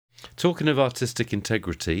talking of artistic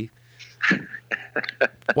integrity,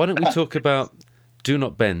 why don't we talk about Do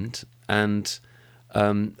Not Bend and now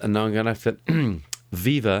I'm going to have to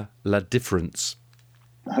Viva La Difference.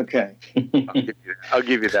 Okay. I'll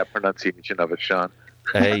give you that pronunciation of it, Sean.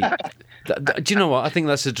 Hey, do you know what? I think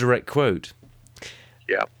that's a direct quote.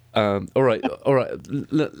 Yeah. All right.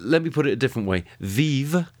 Let me put it a different way.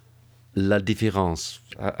 Vive La Difference.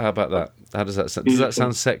 How about that? How does that sound? Does that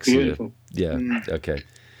sound sexier? Beautiful. Yeah. Okay.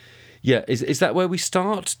 Yeah. Is that where we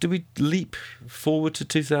start? Do we leap forward to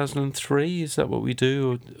 2003? Is that what we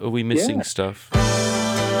do, or are we missing stuff?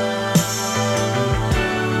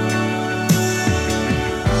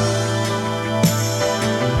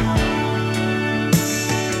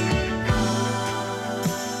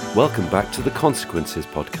 Welcome back to the Consequences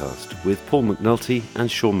podcast with Paul McNulty and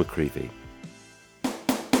Sean McCreevy.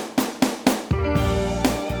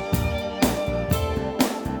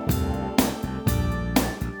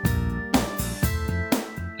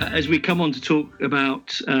 As we come on to talk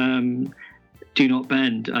about Do Not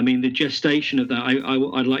Bend, I mean, the gestation of that,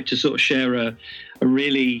 I'd like to sort of share a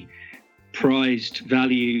really prized,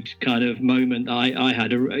 valued kind of moment I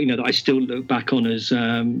had, that I still look back on as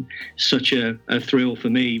such a thrill for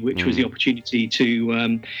me, which was the opportunity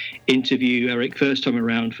to interview Eric first time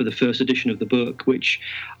around for the first edition of the book, which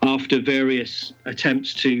after various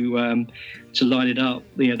attempts to line it up,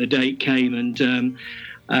 the date came and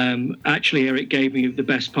actually Eric gave me the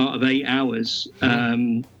best part of 8 hours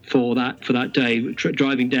for that day,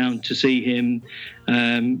 driving down to see him.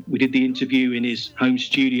 We did the interview in his home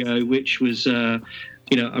studio, which was a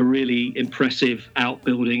really impressive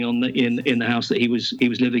outbuilding in the house that he was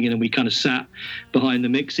living in, and we kind of sat behind the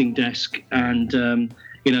mixing desk and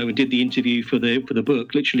we did the interview for the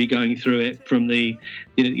book, literally going through it from the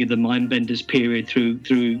Mindbenders period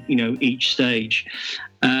through each stage.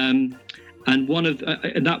 And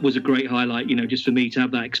and that was a great highlight, just for me to have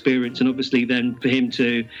that experience, and obviously then for him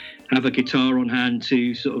to have a guitar on hand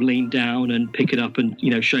to sort of lean down and pick it up and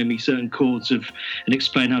show me certain chords and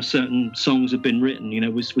explain how certain songs have been written,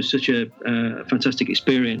 was such a fantastic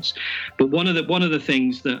experience. But one of the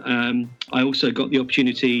things that I also got the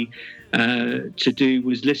opportunity to do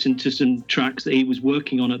was listen to some tracks that he was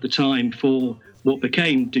working on at the time for what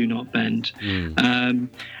became Do Not Bend.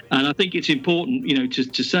 And I think it's important,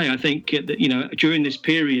 to say, I think that, during this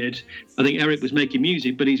period, I think Eric was making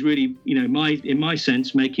music, but he's really, in my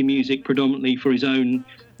sense, making music predominantly for his own,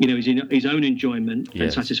 his own enjoyment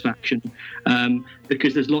and satisfaction,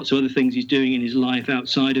 because there's lots of other things he's doing in his life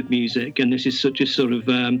outside of music. And this is such a sort of,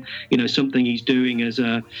 something he's doing as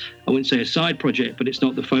I wouldn't say a side project, but it's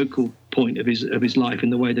not the focal point of his life in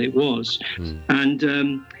the way that it was.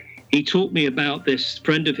 And he taught me about this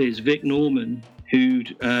friend of his, Vic Norman,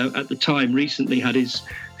 who'd at the time recently had his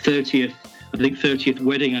 30th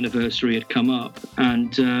wedding anniversary had come up,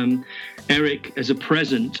 and Eric, as a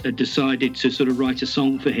present, had decided to sort of write a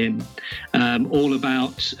song for him, all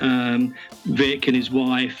about Vic and his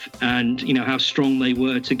wife, and how strong they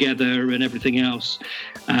were together and everything else.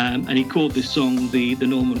 And he called this song the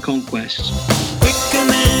Norman Conquest. Vic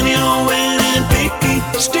and your wedding picky,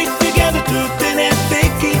 stick together through thin and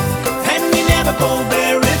thicky, and you never go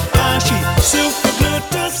very flashy.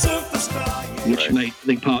 Which made, I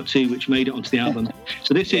think, part 2, which made it onto the album.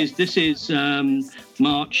 So this is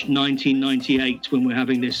March 1998 when we're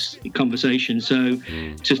having this conversation. So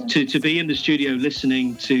to be in the studio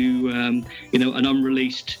listening to an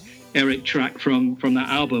unreleased Eric track from that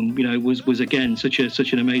album, was again such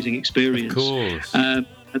an amazing experience. Of course.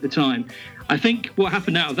 At the time. I think what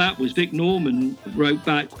happened out of that was Vic Norman wrote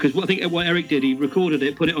back, because what Eric did, he recorded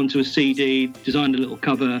it, put it onto a CD, designed a little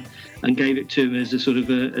cover, and gave it to him as a sort of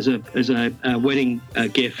a wedding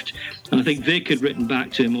gift. And I think Vic had written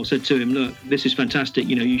back to him or said to him, "Look, this is fantastic.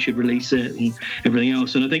 You should release it," and everything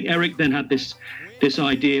else. And I think Eric then had this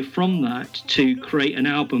idea from that to create an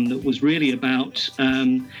album that was really about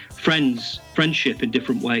friendship in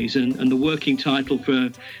different ways, and the working title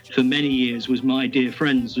for many years was My Dear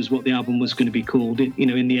Friends, was what the album was going to be called.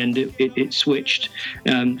 In the end it switched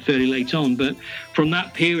fairly late on, but from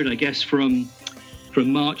that period, I guess from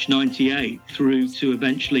March 98 through to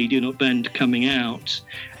eventually Do Not Bend coming out,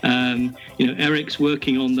 Eric's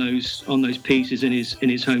working on those pieces in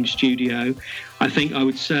his home studio. I think I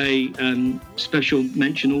would say special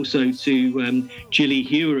mention also to Gilly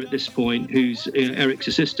Hewer at this point, who's Eric's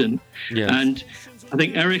assistant. Yes. And I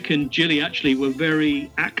think Eric and Gilly actually were very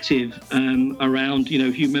active around,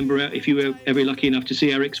 if you remember, if you were ever lucky enough to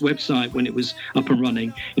see Eric's website when it was up and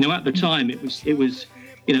running, at the time it was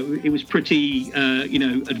pretty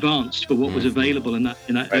advanced for what was available in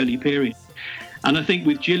that early period. And I think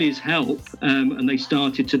with Gilly's help, and these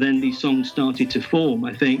songs started to form,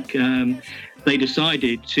 I think they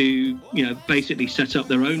decided to, basically set up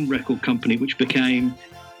their own record company, which became,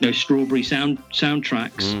 Strawberry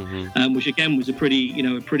Soundtracks, which again was a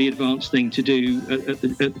pretty advanced thing to do at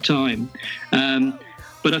the time.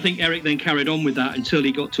 But I think Eric then carried on with that until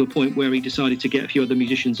he got to a point where he decided to get a few other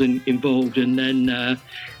musicians involved, and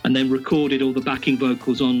then recorded all the backing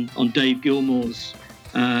vocals on Dave Gilmour's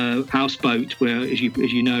Houseboat, where, as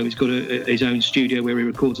you know, he's got his own studio where he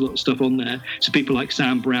records a lot of stuff on there. So people like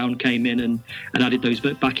Sam Brown came in and added those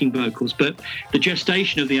backing vocals. But the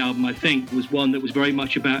gestation of the album, I think, was one that was very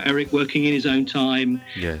much about Eric working in his own time.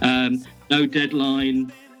 Yes. No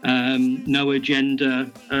deadline. No agenda,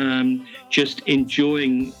 just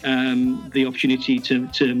enjoying the opportunity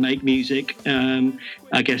to make music.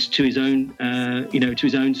 I guess to his own, to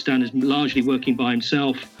his own standards, largely working by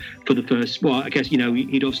himself for the first. Well, I guess he'd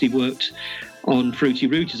obviously worked on Frooty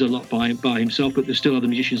Rooties a lot by himself, but there's still other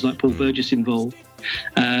musicians like Paul Burgess involved.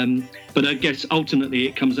 But I guess ultimately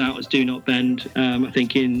it comes out as Do Not Bend, I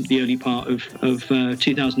think in the early part of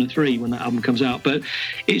 2003 when that album comes out. But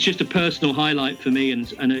it's just a personal highlight for me,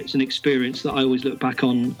 and it's an experience that I always look back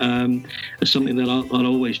on as something that I'll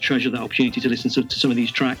always treasure, that opportunity to listen to some of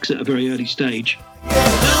these tracks at a very early stage.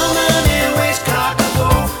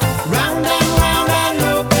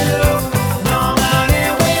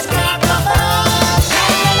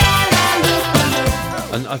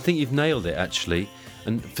 And I think you've nailed it, actually.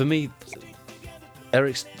 And for me,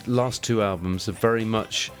 Eric's last two albums are very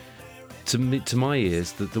much, to my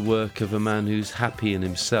ears, the work of a man who's happy in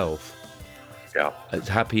himself. Yeah.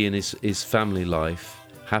 Happy in his family life.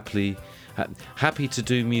 Happy to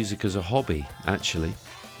do music as a hobby, actually.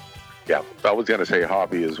 Yeah, I was going to say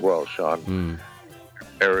hobby as well, Sean.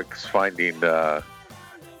 Eric's finding a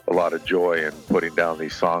lot of joy in putting down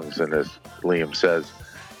these songs, and as Liam says,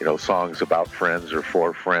 songs about friends or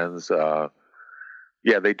for friends.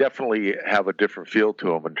 They definitely have a different feel to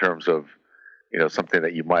them in terms of, something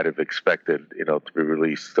that you might have expected, to be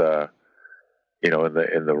released, in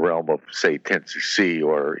the realm of, say, 10cc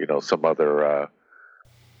or, some other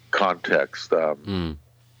context. I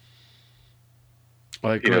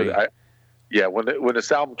agree. When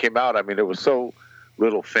this album came out, there was so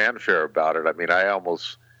little fanfare about it. I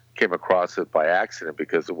almost came across it by accident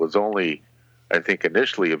because it was only, I think,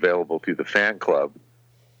 initially available through the fan club.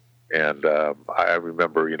 And I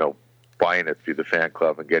remember, buying it through the fan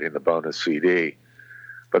club and getting the bonus CD.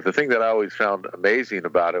 But the thing that I always found amazing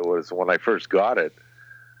about it was when I first got it,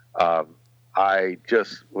 I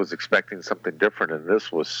just was expecting something different. And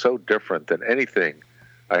this was so different than anything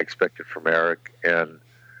I expected from Eric. And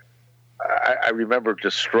I remember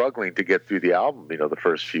just struggling to get through the album, the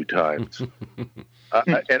first few times.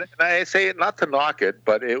 And I say it not to knock it,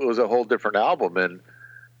 but it was a whole different album. And,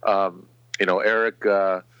 Eric,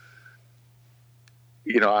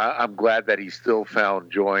 I'm glad that he still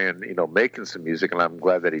found joy in, making some music, and I'm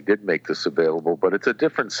glad that he did make this available. But it's a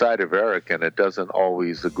different side of Eric, and it doesn't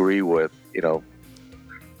always agree with, with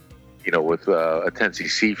a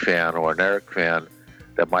 10cc fan or an Eric fan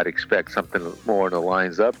that might expect something more in the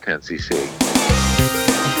lines of 10cc.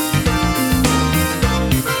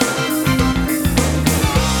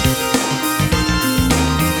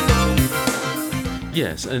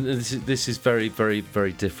 Yes, and this is very, very,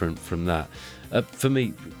 very different from that. For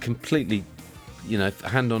me, completely,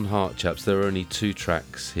 hand on heart, chaps, there are only two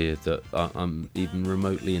tracks here that I'm even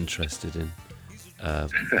remotely interested in,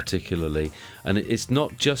 particularly. And it's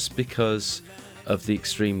not just because of the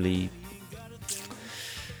extremely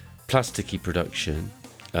plasticky production,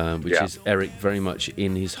 which is Eric very much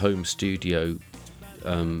in his home studio,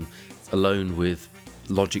 alone with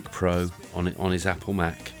Logic Pro on his Apple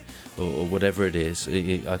Mac. Or whatever it is.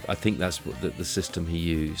 I think that's what the system he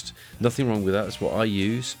used. Nothing wrong with that. That's what I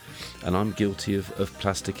use, and I'm guilty of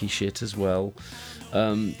plasticky shit as well.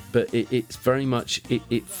 But it's very much.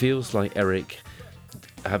 It feels like Eric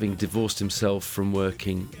having divorced himself from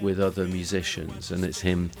working with other musicians, and it's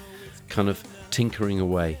him kind of tinkering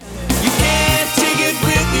away. You can't take it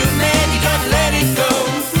with you, man. You gotta let it go.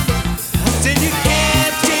 I said you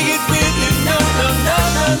can't take it with you. No, no, no,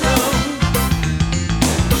 no, no.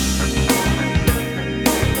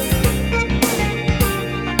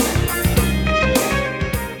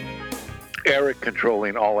 Eric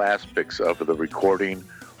controlling all aspects of the recording,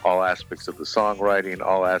 all aspects of the songwriting,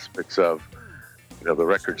 all aspects of, the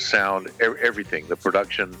record sound, everything, the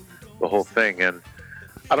production, the whole thing. And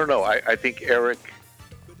I don't know, I think Eric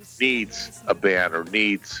needs a band or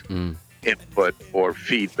needs input or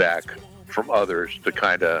feedback from others to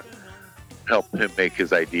kind of help him make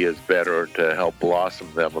his ideas better, to help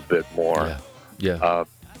blossom them a bit more. Yeah,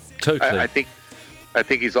 totally. I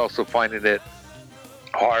think he's also finding it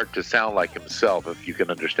hard to sound like himself, if you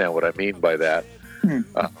can understand what I mean by that.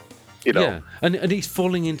 Yeah, and he's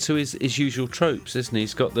falling into his usual tropes, isn't he?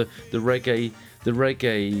 He's got the reggae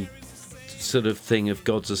sort of thing of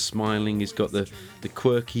Gods Are Smiling. He's got the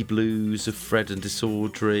quirky blues of Fred and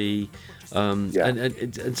Audrey,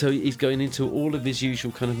 and so he's going into all of his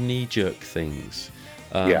usual kind of knee-jerk things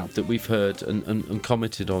that we've heard and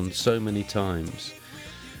commented on so many times.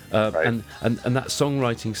 And that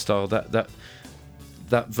songwriting style, that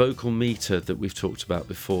vocal meter that we've talked about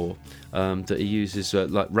before, that he uses,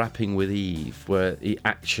 like rapping with Yves, where he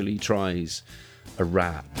actually tries a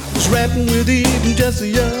rap. I was rapping with Yves just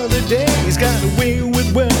the other day. He's got a way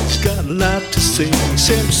with words, he's got a lot to say. He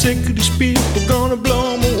said, I'm sick of these people, gonna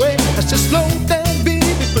blow them away. I said, slow down,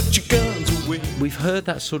 baby, put your guns away. We've heard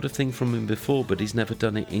that sort of thing from him before, but he's never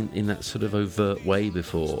done it in that sort of overt way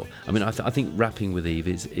before. I mean, I think rapping with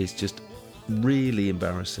Yves is just really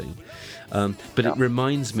embarrassing. But it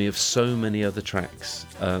reminds me of so many other tracks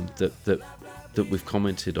that we've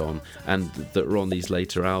commented on and that are on these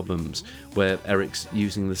later albums, where Eric's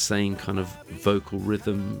using the same kind of vocal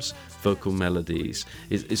rhythms, vocal melodies.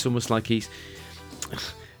 It's almost like things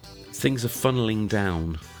are funneling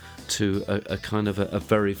down to a kind of a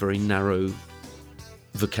very, very narrow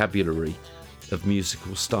vocabulary of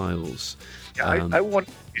musical styles. Yeah, I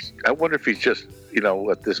wonder if he's just,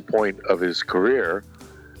 at this point of his career,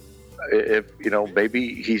 if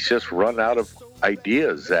maybe he's just run out of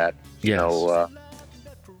ideas that I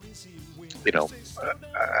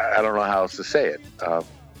don't know how else to say it.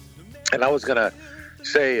 And I was gonna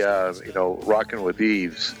say, rocking with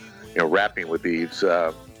Yves, rapping with Yves.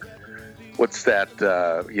 What's that?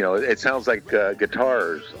 It sounds like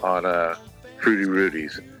guitars on Frooty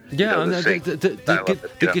Rooties. Yeah,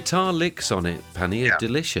 the guitar licks on it, Pany, are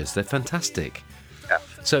delicious. They're fantastic. Yeah.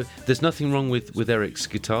 So there's nothing wrong with Eric's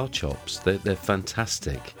guitar chops. They're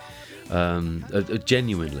fantastic,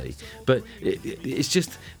 genuinely. But it's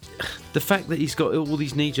just the fact that he's got all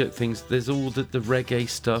these knee-jerk things. There's all the reggae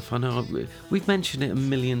stuff. I know we've mentioned it a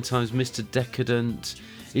million times. Mr. Decadent.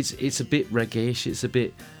 It's a bit reggae-ish. It's a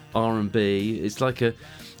bit R&B. It's like I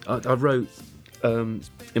wrote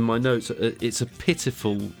in my notes. It's a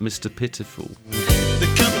pitiful Mr. Pitiful.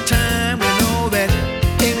 There come a time when all that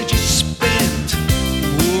energy spent.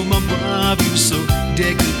 Oh, my Bob, you so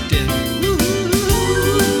decadent.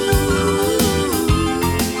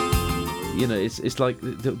 It's like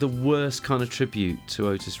the worst kind of tribute to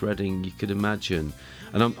Otis Redding you could imagine.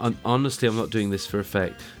 And I'm honestly, I'm not doing this for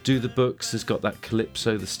effect. Do the Books has got that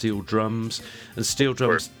calypso, the steel drums, and steel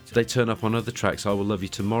drums. They turn up on other tracks. I Will Love You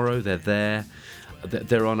Tomorrow. They're there.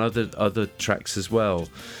 They're on other tracks as well.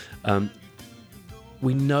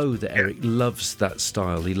 We know that Eric loves that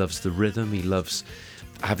style. He loves the rhythm. He loves,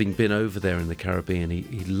 having been over there in the Caribbean,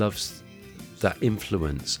 he loves that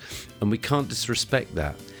influence, and we can't disrespect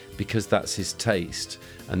that, because that's his taste,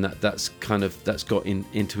 and that's got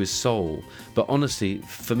into his soul. But honestly,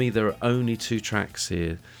 for me, there are only two tracks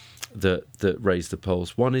here that raise the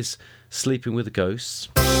pulse. One is Sleeping with the Ghosts.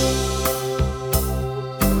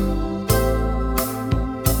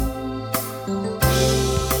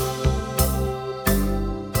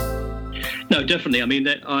 No, definitely. I mean,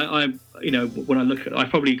 I when I look at,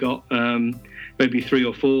 I've probably got maybe 3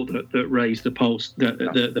 or 4 that raise the pulse,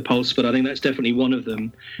 the pulse. But I think that's definitely one of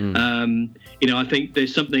them. I think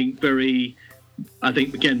there's something very,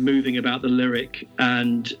 again, moving about the lyric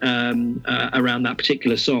and around that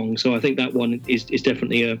particular song. So I think that one is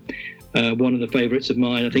definitely one of the favourites of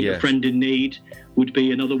mine. I think A Friend in Need would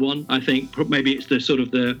be another one. I think maybe it's the sort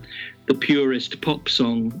of the purest pop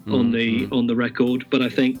song on the record, but I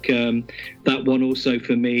think that one also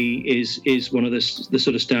for me is one of the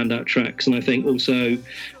sort of standout tracks. And I think also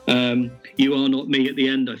You Are Not Me at the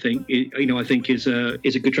end, I think I think is a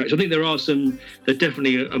good track. So I think there are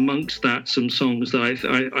definitely amongst that some songs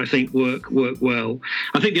that I think work well.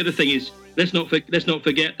 I think the other thing is, let's not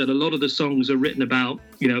forget that a lot of the songs are written about,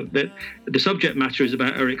 that the subject matter is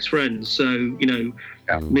about Eric's friends. So,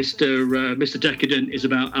 Mr. Decadent is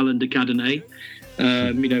about Alan de Cadenet,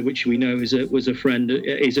 which we know is a friend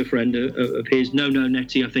of his. No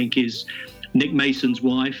Nettie, I think, is Nick Mason's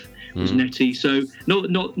wife, was Nettie. So not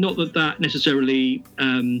that necessarily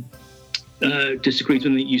disagrees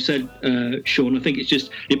with anything you said, Sean. I think it's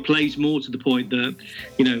just, it plays more to the point that,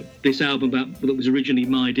 this album that was originally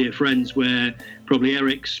My Dear Friends, where probably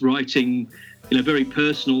Eric's writing, very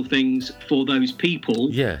personal things for those people.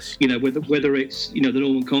 Yes. Whether it's, the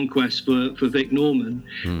Norman Conquest for Vic Norman,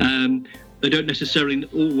 they don't necessarily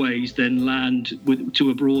always then land to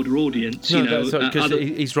a broader audience. No, because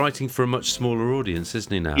he's writing for a much smaller audience,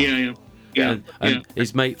 isn't he now? Yeah. And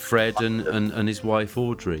his mate Fred and his wife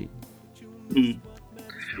Audrey. Mm.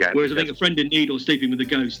 Yeah, whereas I think A Friend in Need or Sleeping with a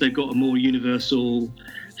Ghost, they've got a more universal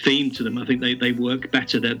theme to them. I think they work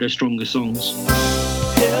better. They're stronger songs.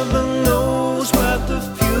 Heaven knows what the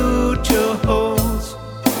future holds.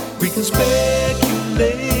 We can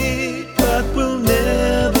speculate, but we'll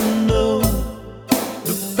never know.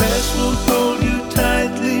 The past will hold you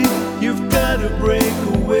tightly. You've got to break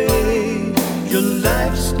away. Your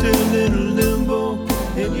life's still in a limbo,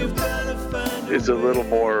 and you've got to find. It's a little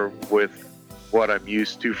more with what I'm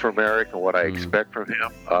used to from Eric and what I expect from him.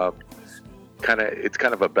 It's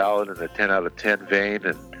kind of a ballad in a 10 out of 10 vein,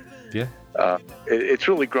 and it's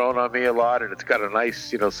really grown on me a lot. And it's got a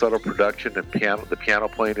nice, subtle production, and the piano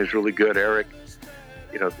playing is really good. Eric,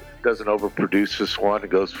 doesn't overproduce this one.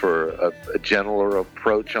 It goes for a gentler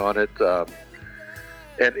approach on it,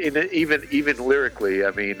 and even lyrically,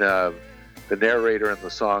 I mean, the narrator in the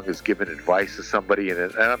song is giving advice to somebody,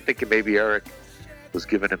 and I'm thinking maybe Eric was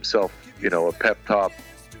giving himself, a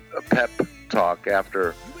pep talk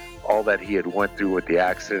after all that he had went through with the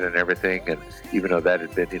accident and everything, and even though that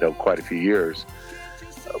had been, quite a few years.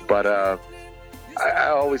 But I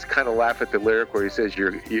always kind of laugh at the lyric where he says,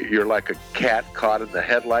 "You're like a cat caught in the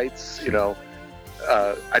headlights."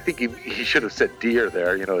 I think he should have said deer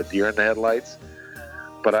there. A deer in the headlights.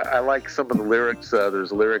 But I like some of the lyrics.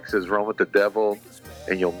 There's lyrics as "Roam with the devil,"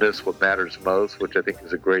 and "You'll miss what matters most," which I think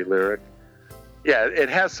is a great lyric. Yeah, it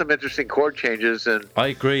has some interesting chord changes, and I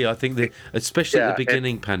agree. I think especially at the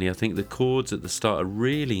beginning, Pany, I think the chords at the start are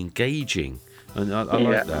really engaging, and I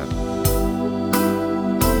like that.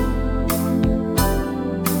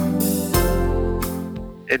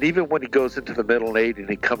 And even when he goes into the middle eight and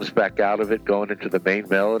he comes back out of it, going into the main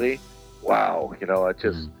melody, wow, it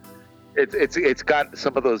just it's got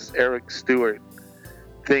some of those Eric Stewart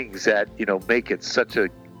things that make it such a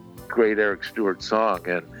great Eric Stewart song,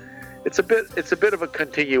 and it's a bit of a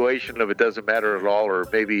continuation of It Doesn't Matter at All, or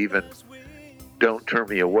maybe even Don't Turn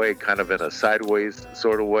Me Away, kind of in a sideways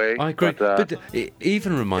sort of way. I agree, but it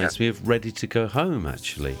even reminds me of Ready to Go Home,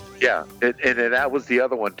 actually. Yeah, and that was the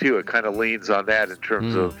other one too. It kind of leans on that in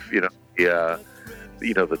terms of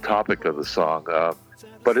the topic of the song.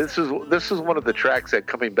 But this is one of the tracks that,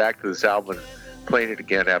 coming back to this album, playing it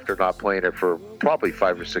again after not playing it for probably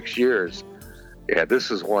 5 or 6 years. Yeah, this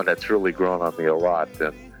is one that's really grown on me a lot,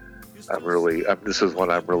 and this is one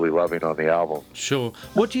I'm really loving on the album. Sure.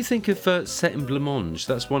 What do you think of Set in Blancmange?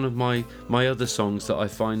 That's one of my other songs that I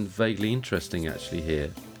find vaguely interesting, actually,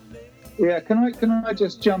 here. Yeah, can I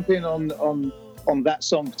just jump in on that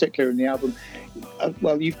song particularly in the album?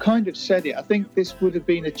 Well, you've kind of said it. I think this would have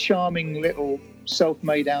been a charming little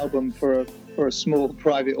self-made album for a small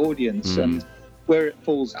private audience, and where it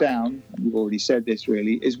falls down, and we've already said this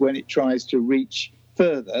really, is when it tries to reach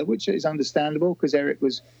further, which is understandable because Eric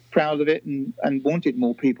was proud of it and wanted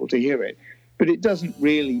more people to hear it, but it doesn't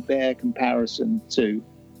really bear comparison to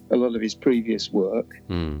a lot of his previous work.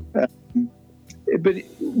 But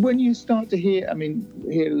when you start to hear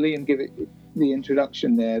Liam give it the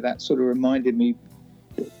introduction there, that sort of reminded me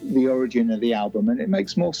the origin of the album, and it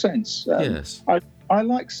makes more sense. Yes, I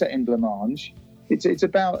like Set in Blancmange. It's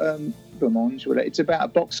about Blancmange. It's about a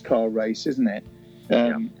boxcar race, isn't it?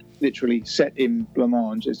 Literally set in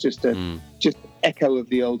Blancmange. It's just just echo of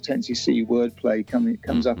the old Tennessee wordplay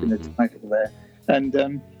comes up in the title there, and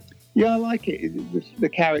I like it. The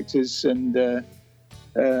characters and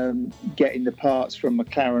getting the parts from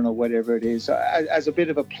McLaren or whatever it is. As a bit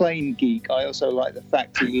of a plane geek, I also like the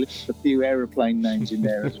fact he lists a few aeroplane names in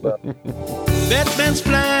there as well. That man's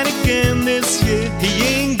flying again this year. He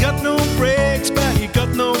ain't got no brakes, but he got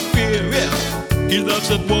no fear. Yeah. He loves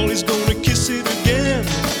that wall, he's gonna kiss it again.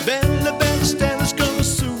 Then the bandstand gonna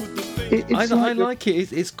soothe the pain. I like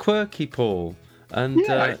it. It's quirky, Paul, and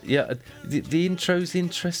the intro's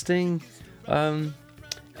interesting. And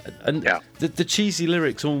the cheesy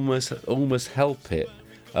lyrics almost help it,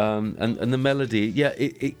 and the melody,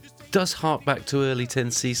 it does hark back to early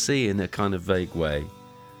 10cc in a kind of vague way.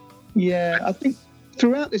 Yeah, I think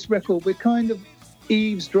throughout this record we're kind of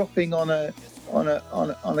eavesdropping on a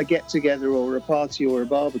get together or a party or a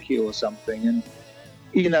barbecue or something, and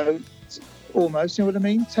almost, you know what I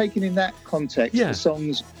mean? Taken in that context, the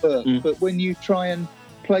songs work, but when you try and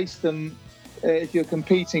place them, if you're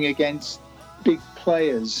competing against big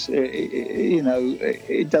players,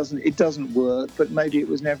 it doesn't work, but maybe it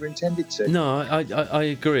was never intended to. No, I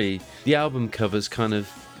agree. The album covers kind of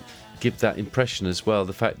give that impression as well.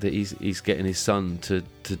 The fact that he's getting his son to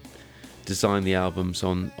design the albums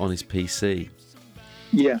on his PC.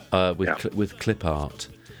 With clip art,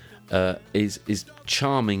 is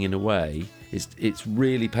charming in a way. It's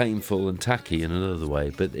really painful and tacky in another way,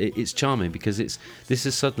 but it's charming because this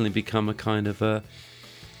has suddenly become a kind of a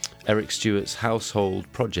Eric Stewart's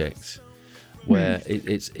household project, where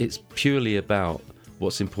it's purely about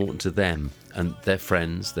what's important to them and their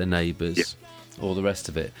friends, their neighbours, all the rest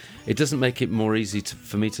of it. It doesn't make it more easy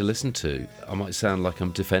for me to listen to. I might sound like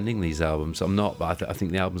I'm defending these albums. I'm not, but I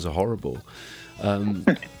think the albums are horrible.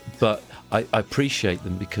 But I appreciate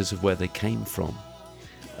them because of where they came from.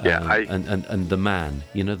 And the man,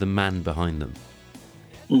 the man behind them.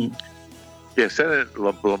 Yeah, Senate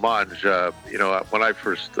Blancmange, when I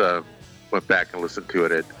first went back and listened to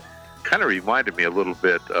it, it kind of reminded me a little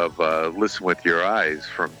bit of Listen With Your Eyes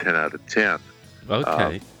from 10 out of 10.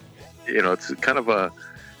 Okay. It's kind of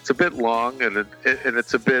it's a bit long, and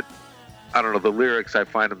it's a bit, I don't know, the lyrics, I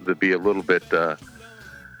find them to be a little bit, there's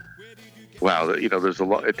a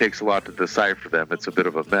lot, it takes a lot to decipher them. It's a bit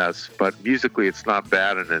of a mess, but musically it's not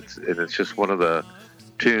bad, and it's just one of the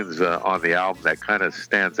tunes on the album that kind of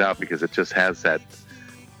stands out because it just has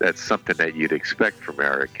that's something that you'd expect from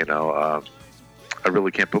Eric. I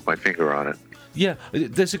really can't put my finger on it. Yeah,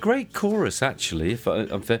 there's a great chorus actually. If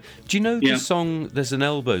I'm fair, do you know the song? There's an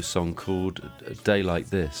Elbow song called "A Day Like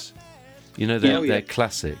This." Their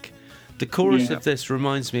classic. The chorus of this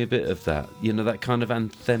reminds me a bit of that. That kind of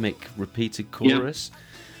anthemic repeated chorus.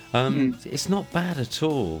 It's not bad at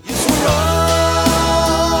all. It's wrong,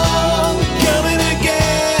 coming again.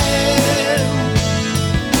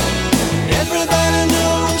 Everybody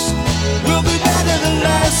knows we'll be better than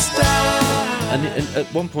last time. And at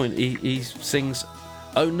one point he sings,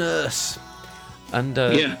 "Oh Nurse," and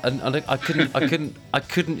I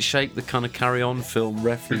couldn't shake the kind of Carry On film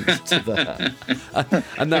reference to that,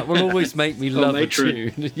 and that will always make me love a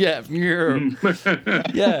tune. Yeah.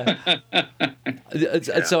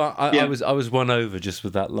 So I was won over just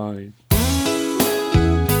with that line.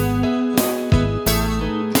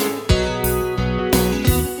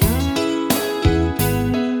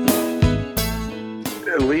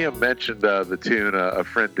 Liam mentioned the tune "A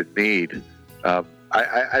Friend in Need."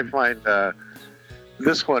 I find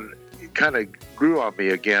this one kind of grew on me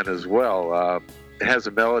again as well. It has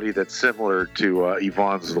a melody that's similar to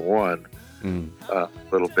Yvonne's "The One," a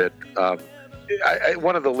little bit.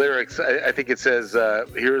 One of the lyrics, I think it says,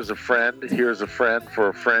 "Here's a friend for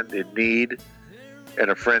a friend in need, and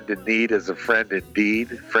a friend in need is a friend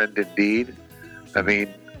indeed, friend indeed." I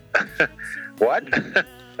mean, what?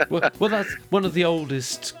 Well, that's one of the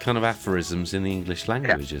oldest kind of aphorisms in the English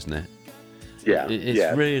language, isn't it? Yeah.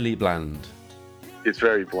 It's really bland. It's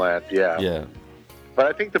very bland, yeah. Yeah. But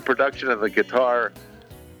I think the production of the guitar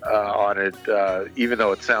on it, even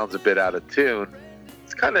though it sounds a bit out of tune,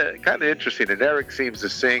 it's kind of interesting. And Eric seems to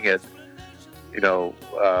sing it,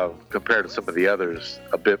 compared to some of the others,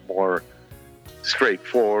 a bit more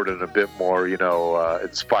straightforward and a bit more,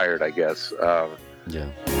 inspired, I guess. Yeah.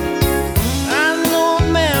 I know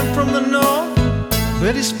a man from the north,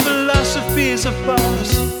 but his philosophy's a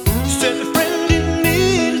farce. Said a friend in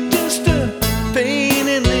need is just a pain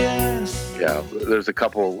in the ass. Yeah, there's a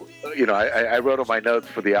couple, I wrote on my notes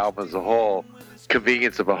for the album as a whole,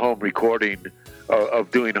 convenience of a home recording,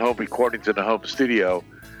 of doing home recordings in a home studio.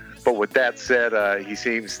 But with that said, he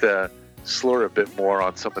seems to slur a bit more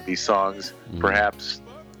on some of these songs, perhaps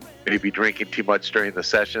maybe drinking too much during the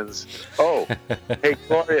sessions. Oh, hey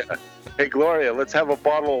Gloria, let's have a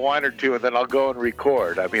bottle of wine or two, and then I'll go and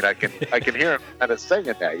record. I mean, I can hear him kind of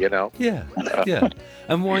singing that, Yeah,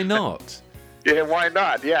 and why not? Yeah, why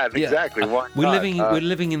not? Yeah, exactly. Why not? We're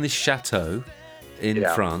living in this chateau in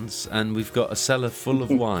France, and we've got a cellar full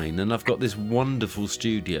of wine, and I've got this wonderful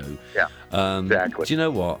studio. Yeah, exactly. Do you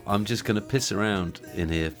know what? I'm just going to piss around in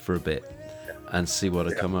here for a bit and see what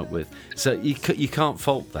I come up with. So you can't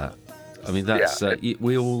fault that. I mean, that's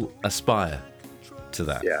we all aspire to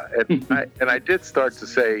that. Yeah, and I did start to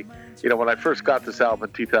say, when I first got this album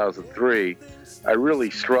in 2003, I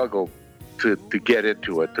really struggled to get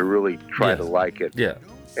into it, to really try to like it. Yeah.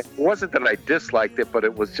 It wasn't that I disliked it, but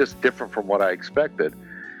it was just different from what I expected.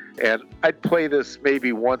 And I'd play this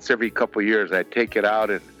maybe once every couple of years. I'd take it out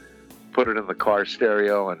and put it in the car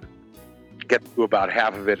stereo and get to about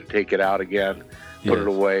half of it and take it out again, put it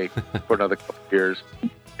away for another couple of years.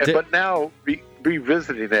 But now,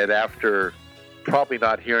 revisiting it after probably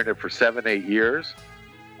not hearing it for 7-8 years,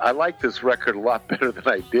 I like this record a lot better than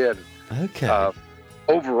I did. Okay.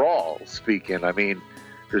 Overall speaking, I mean,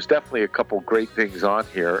 there's definitely a couple great things on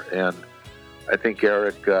here, and I think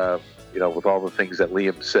Eric, with all the things that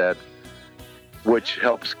Liam said, which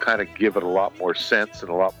helps kind of give it a lot more sense and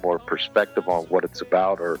a lot more perspective on what it's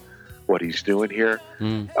about or what he's doing here.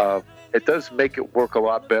 It does make it work a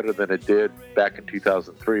lot better than it did back in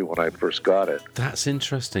 2003 when I first got it. That's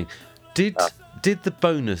interesting. Did the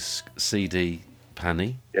bonus CD,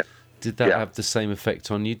 Pany? Yeah. Did that have the same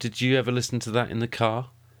effect on you? Did you ever listen to that in the car?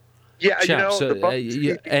 Yeah, Chaps,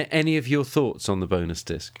 any of your thoughts on the bonus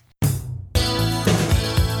disc?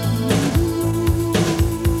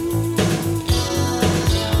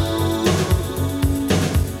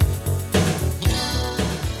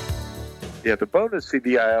 Yeah, the bonus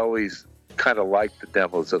CD, I always kind of liked the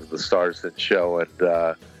demos of The Stars That Show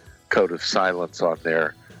and Code of Silence on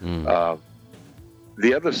there.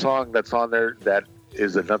 The other song that's on there that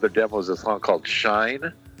is another demo is a song called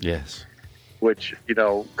Shine. Yes. Which,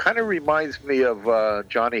 kind of reminds me of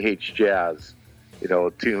Johnny Hates Jazz.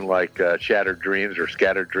 A tune like Shattered Dreams or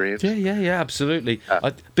Scattered Dreams. Yeah, absolutely.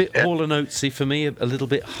 A bit Hall and Oatesy for me, a little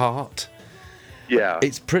bit Heart. Yeah,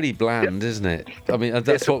 it's pretty bland, isn't it? I mean,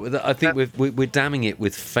 that's what I think. We're damning it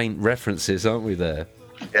with faint references, aren't we? There.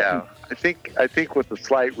 Yeah, I think with the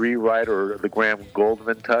slight rewrite or the Graham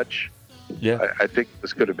Gouldman touch. Yeah, I think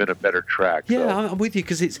this could have been a better track. Yeah, so. I'm with you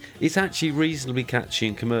because it's actually reasonably catchy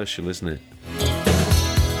and commercial, isn't it?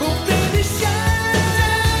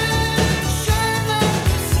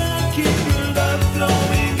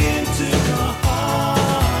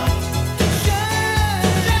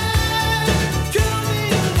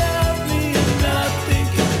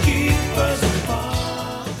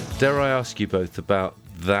 Dare I ask you both about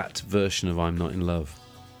that version of I'm Not in Love?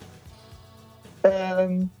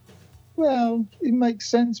 Well, it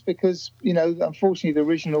makes sense because, unfortunately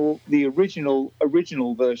the original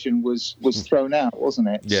version was thrown out, wasn't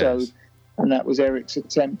it? Yes. So, and that was Eric's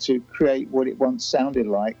attempt to create what it once sounded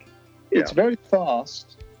like. It's very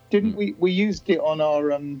fast. Didn't we used it on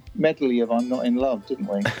our medley of I'm Not in Love, didn't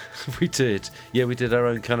we? We did. Yeah, we did our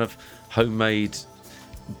own kind of homemade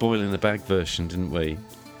boil in the bag version, didn't we?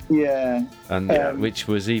 Yeah. And which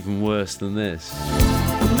was even worse than this.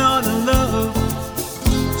 I'm not in love,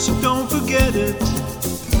 so don't forget it.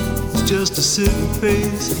 It's just a silly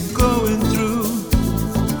phase I'm going through.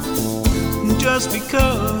 And just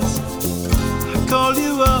because I call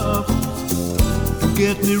you up, don't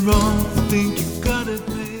get me wrong, I think you got it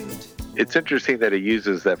made. It's interesting that it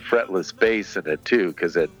uses that fretless bass in it too,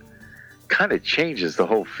 because it kind of changes the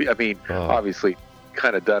whole feel. I mean, obviously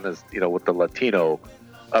kind of done as, with the Latino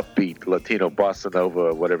upbeat Latino bossa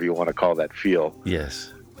nova, whatever you want to call that feel.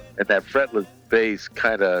 Yes. And that fretless bass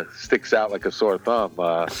kind of sticks out like a sore thumb.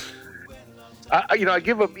 I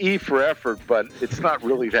give him E for effort, but it's not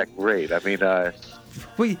really that great. I mean,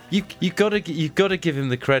 well, you got to give him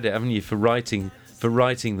the credit, haven't you, for writing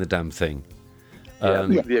the damn thing.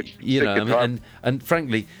 And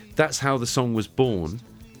frankly, that's how the song was born.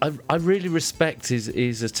 I really respect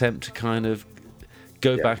his attempt to kind of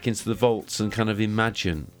go back into the vaults and kind of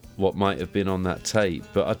imagine what might have been on that tape,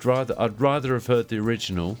 but I'd rather have heard the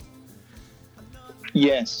original.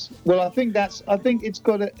 Yes, well, I think it's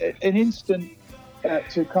got an instant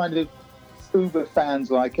to kind of uber fans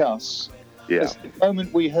like us. Yeah. The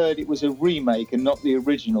moment we heard it was a remake and not the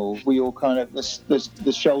original, we all kind of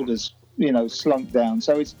the shoulders, slunk down.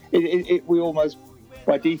 So we almost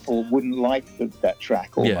by default wouldn't like that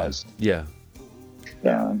track almost. Yeah.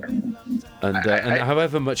 And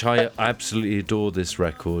however much I absolutely adore this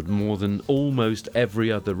record, more than almost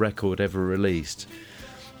every other record ever released,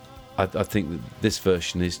 I think that this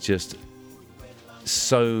version is just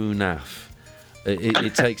so naff.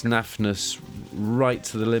 It takes naffness right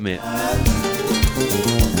to the limit.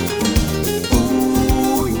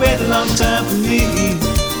 Ooh, you wait a long time for me.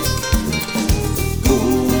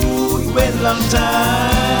 Ooh, you wait a long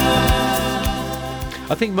time.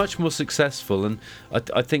 I think much more successful, and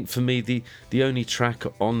I think for me the only track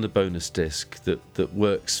on the bonus disc that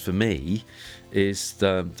works for me is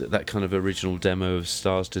that kind of original demo of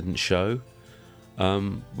Stars Didn't Show,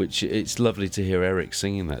 which it's lovely to hear Eric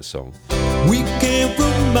singing that song. We came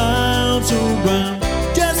from miles around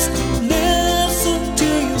just to listen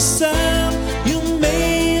to your sound. You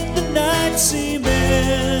made the night seem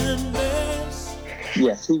endless.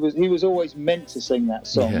 Yes, he was always meant to sing that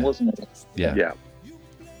song, wasn't it? Yeah.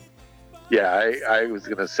 Yeah, I was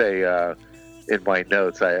going to say in my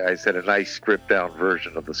notes, I said a nice stripped-down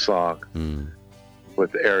version of the song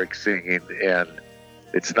with Eric singing, and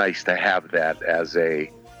it's nice to have that as a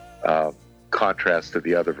contrast to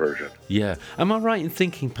the other version. Yeah. Am I right in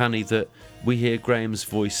thinking, Pany, that we hear Graham's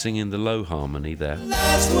voice singing the low harmony there?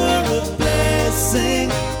 Lives were a blessing,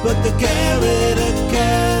 but they carried a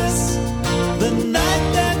curse. The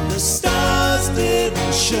night that the stars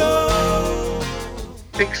didn't show.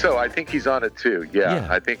 think so. I think he's on it too. Yeah.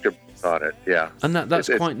 I think they're on it. Yeah. And that's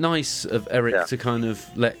quite nice of Eric to kind of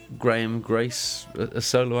let Graham grace a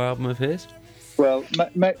solo album of his. Well,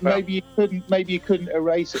 maybe you couldn't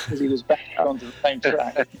erase it because he was back onto the same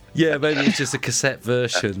track. Yeah, maybe it's just a cassette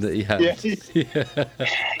version that he had. Yeah.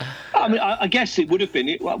 I mean, I guess it would have been.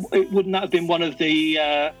 It wouldn't that have been one of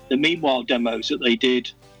the Meanwhile demos that they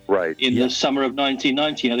did in the summer of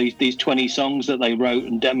 1990? You know, these 20 songs that they wrote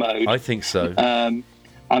and demoed. I think so.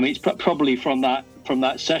 I mean, it's probably from that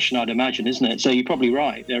session, I'd imagine, isn't it? So you're probably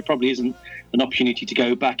right. There probably isn't an opportunity to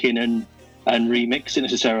go back in and remix it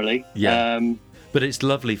necessarily. Yeah. But it's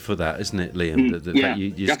lovely for that, isn't it, Liam?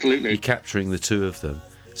 Absolutely. You're capturing the two of them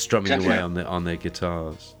strumming away on their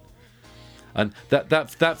guitars, and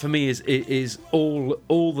that for me is all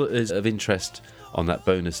that is of interest on that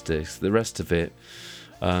bonus disc. The rest of it,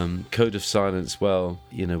 Code of Silence. Well,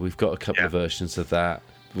 you know, we've got a couple of versions of that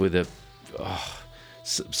with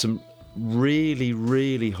some really,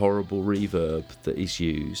 really horrible reverb that is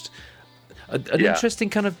used. An interesting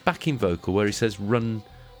kind of backing vocal where he says "run,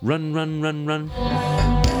 run, run, run, run."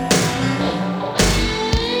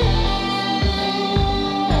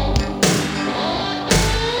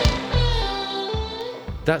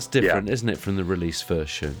 That's different, isn't it, from the release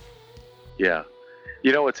version? Yeah.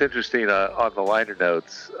 You know what's interesting? On the liner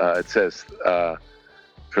notes, it says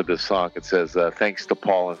for this song, it says thanks to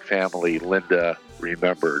Paul and family, Linda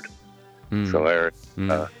remembered. So Eric, you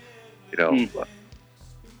know.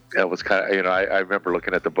 It was kind of, you know, I remember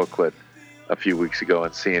looking at the booklet a few weeks ago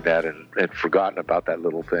and seeing that and forgotten about that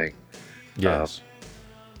little thing. Yes.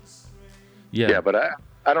 Yeah, but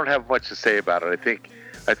I don't have much to say about it.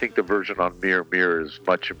 I think the version on Mirror Mirror is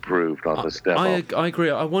much improved on this demo. I agree.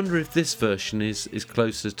 I wonder if this version is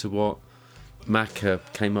closer to what Macca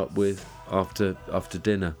came up with after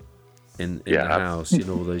dinner in the house, you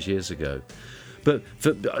know, all those years ago. But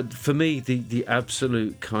for me, the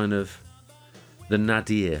absolute kind of the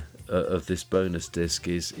nadir of this bonus disc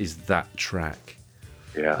is that track,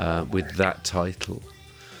 with that title,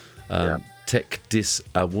 Take This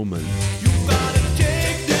a Woman. You gotta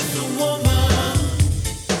take this a woman,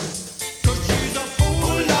 'cause she's a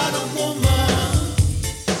whole lot of woman.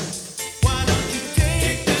 Why don't you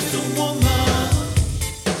take this a woman?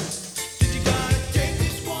 You gotta take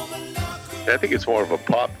this woman like I think it's more of a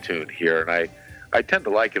pop tune here, and I tend to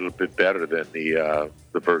like it a bit better than the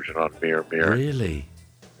version on Mirror Mirror. Really?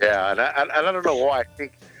 Yeah, and I don't know why.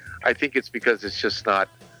 I think it's because it's just not,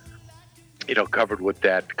 you know, covered with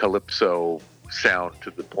that calypso sound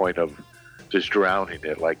to the point of just drowning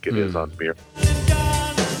it like it is on Mirror.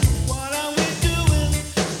 what are we doing?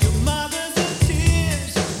 Your mother's in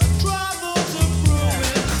tears, my troubles are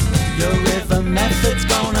brewing. Your river method's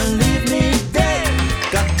gonna leave me dead.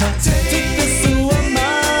 Got to take this woman,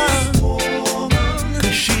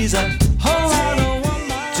 'cause she's a whole lot of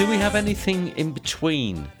woman. Do we have anything in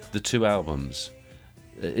between the two albums?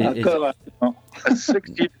 A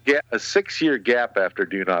 6-year gap after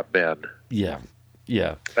Do Not Bend. Yeah.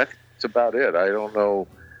 That's about it. I don't know,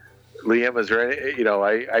 Liam. Is there any? You know,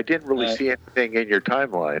 I didn't really see anything in your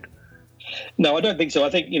timeline. No, I don't think so. I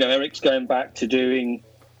think, you know, Eric's going back to doing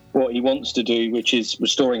what he wants to do, which is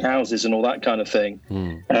restoring houses and all that kind of thing.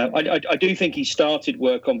 I do think he started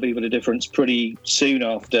work on Viva La Difference pretty soon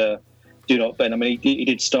after Do Not Bend. I mean, he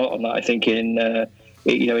did start on that, I think, in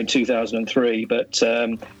 2003. But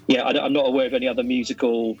I'm not aware of any other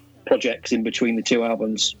musical projects in between the two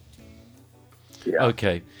albums. Yeah.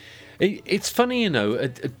 Okay. It's funny, you know,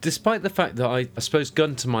 despite the fact that I suppose,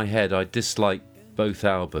 gun to my head, I dislike both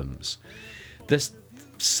albums, there's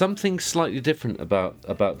something slightly different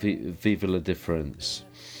about Viva La Difference.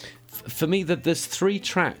 For me, that there's 3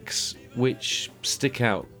 tracks which stick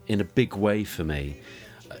out in a big way for me,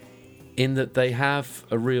 in that they have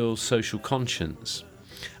a real social conscience.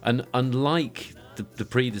 And unlike the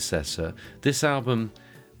predecessor, this album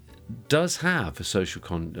does have a social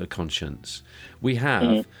conscience. We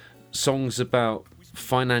have songs about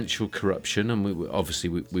financial corruption, and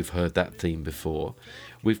we've heard that theme before.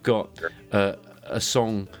 We've got a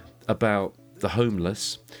song about the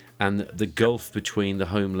homeless and the gulf between the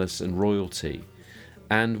homeless and royalty,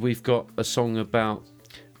 and we've got a song about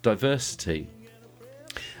diversity.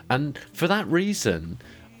 And for that reason,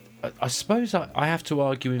 I suppose I have to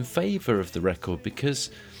argue in favour of the record, because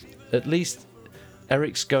at least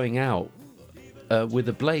Eric's going out with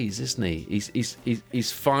a blaze, isn't he?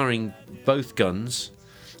 He's firing both guns,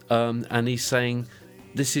 and he's saying,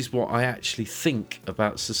 this is what I actually think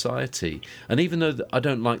about society. And even though I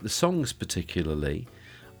don't like the songs particularly,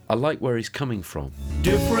 I like where he's coming from.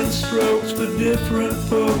 Different strokes for different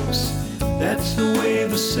folks. That's the way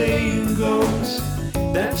the saying goes.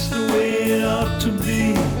 That's the way it ought to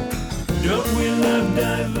be. Don't we love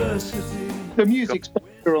diversity? The music's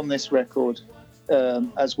better on this record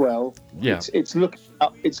as well. Yeah. It's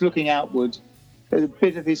looking outward. There's a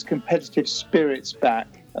bit of his competitive spirits back,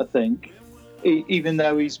 I think. Even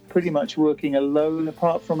though he's pretty much working alone,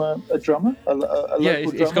 apart from a drummer, a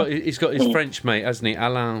local drummer. He's got his French mate, hasn't he,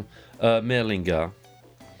 Alain Merlinger?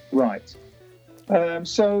 Right.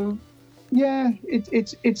 So, yeah,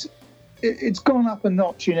 it's gone up a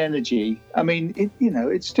notch in energy. I mean,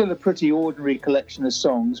 it's still a pretty ordinary collection of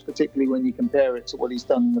songs, particularly when you compare it to what he's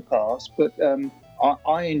done in the past. But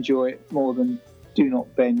I enjoy it more than Do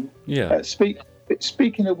Not Bend. Yeah.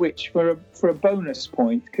 Speaking of which, for a bonus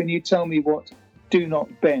point, can you tell me what Do Not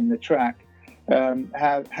Bend, the track,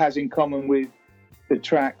 has in common with the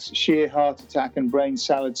tracks Sheer Heart Attack and Brain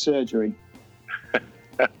Salad Surgery?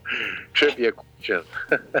 Trivia question.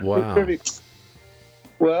 Wow.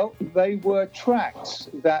 Well, they were tracks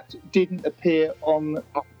that didn't appear on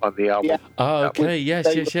the album. Oh, okay.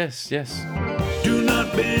 Yes. Do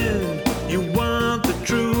not bend, you want the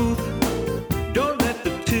truth. Don't let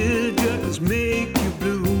the tearjerkers make you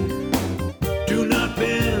blue. Do not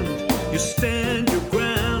bend, you stand your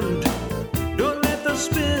ground. Don't let the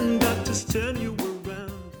spin doctors turn you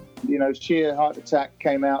around. Sheer Heart Attack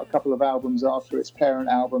came out a couple of albums after its parent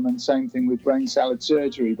album, and same thing with Brain Salad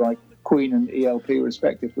Surgery by Queen and ELP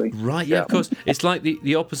respectively. Right, yeah, of course. It's like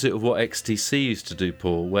the opposite of what XTC used to do,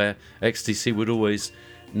 Paul, where XTC would always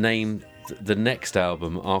name the next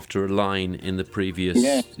album after a line in the previous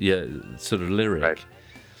sort of lyric. Right.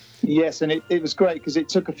 Yes, and it was great because it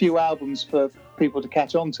took a few albums for people to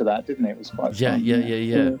catch on to that, didn't it? It was quite fun.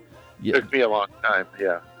 Yeah. It took me a long time,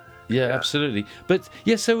 Yeah, absolutely. But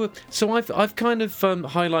yeah, so I've kind of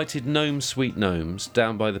highlighted Gnomes Sweet Gnomes,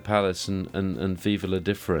 Down by the Palace, and Viva La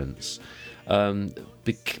Difference,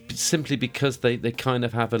 simply because they kind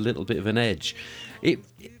of have a little bit of an edge. It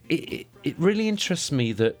really interests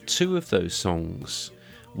me that two of those songs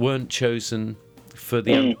weren't chosen for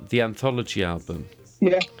the Anthology album.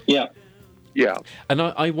 Yeah. And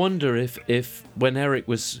I wonder if when Eric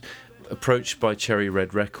was approached by Cherry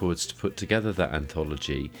Red Records to put together that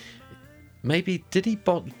anthology, maybe did he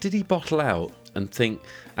bottle out and think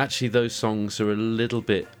actually those songs are a little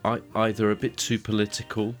bit either a bit too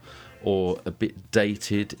political or a bit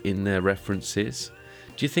dated in their references?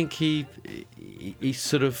 Do you think he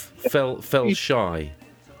sort of fell shy?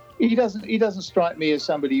 He doesn't strike me as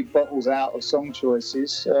somebody who bottles out of song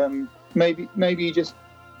choices. Maybe he just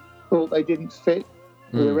thought they didn't fit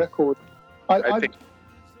with the record.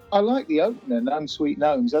 I like the opener, Gnomes Sweet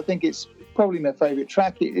Gnomes. I think it's probably my favourite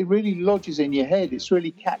track. It really lodges in your head. It's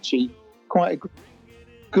really catchy, quite a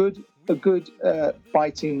good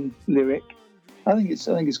biting lyric. I think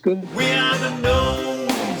it's good. We are the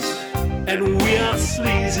gnomes, and we are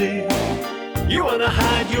sleazy. You wanna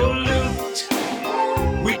hide your loot?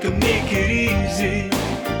 We can make it easy.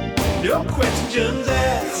 No questions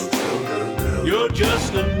asked. You're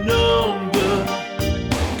just a number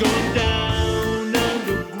going down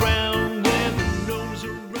underground where the gnomes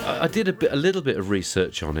are running. I did a little bit of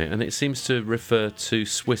research on it, and it seems to refer to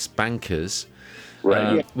Swiss bankers,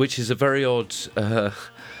 which is a very odd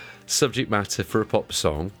subject matter for a pop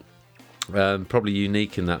song. Probably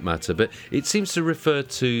unique in that matter, but it seems to refer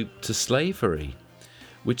to slavery,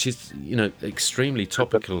 which is extremely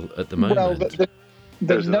topical at the moment. Well,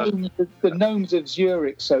 the gnomes of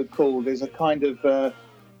Zurich, so-called, is a kind of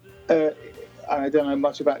I don't know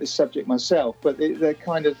much about this subject myself, but they're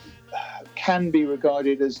kind of can be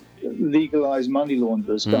regarded as legalized money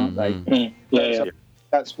launderers, can't they? Yeah.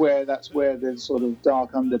 That's where the sort of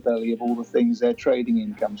dark underbelly of all the things they're trading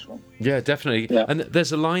in comes from. Yeah, definitely. Yeah. And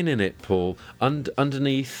there's a line in it, Paul,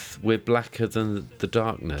 underneath we're blacker than the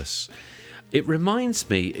darkness. It reminds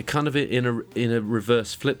me, kind of in a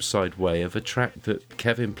reverse flip side way, of a track that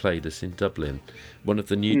Kevin played us in Dublin, one of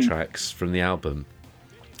the new tracks from the album,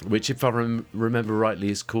 which, if I remember rightly,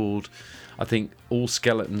 is called, I think, All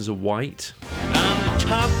Skeletons Are White. On the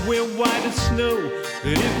top we're white as snow,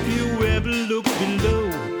 but if you ever look below,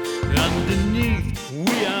 underneath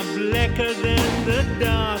we are blacker than the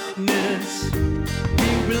darkness.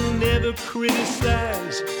 We will never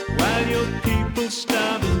criticize while your people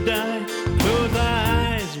starve and die. Close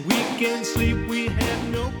our eyes, we can sleep, we have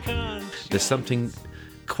no conscience. There's something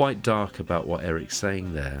quite dark about what Eric's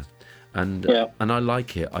saying there. And I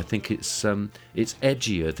like it. I think it's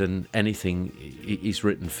edgier than anything he's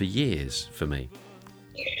written for years for me.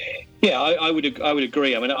 Yeah, I would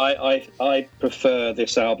agree. I mean, I prefer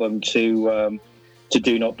this album to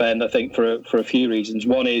Do Not Bend. I think for a few reasons.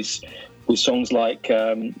 One is songs like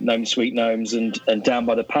Gnomes Sweet Gnomes and Down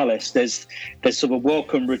by the Palace, there's sort of a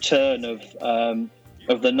welcome return of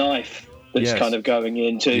the knife that's kind of going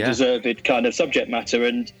into deserved kind of subject matter.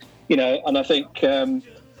 And, and I think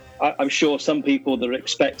I'm sure some people that are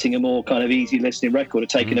expecting a more kind of easy listening record are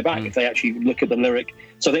taken aback if they actually look at the lyric.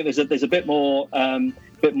 So I think there's a bit more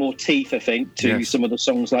teeth, I think, to some of the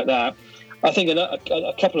songs like that. I think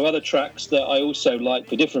a couple of other tracks that I also like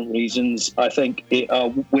for different reasons, I think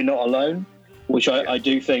We're Not Alone, which I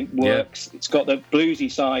do think works. Yeah. It's got the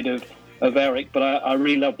bluesy side of Eric, but I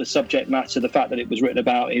really love the subject matter, the fact that it was written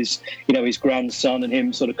about his grandson and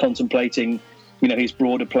him sort of contemplating, his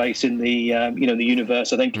broader place in the, the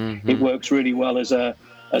universe. I think it works really well as a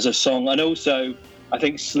song. And also, I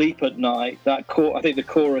think Sleep at Night, I think the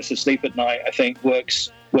chorus of Sleep at Night, I think works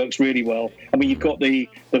really well. I mean, you've got the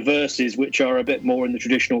verses, which are a bit more in the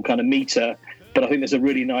traditional kind of meter, but I think there's a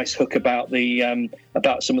really nice hook about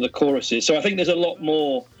about some of the choruses. So I think there's a lot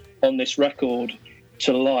more on this record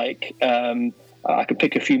to like. I could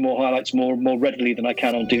pick a few more highlights more readily than I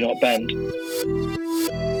can on Do Not Bend.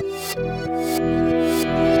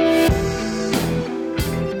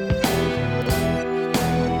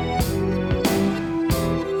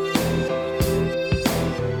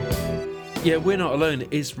 Yeah, We're Not Alone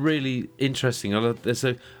is really interesting. There's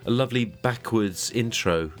a lovely backwards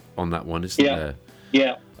intro on that one, isn't there?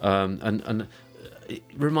 Yeah. And it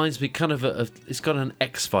reminds me kind of it's got an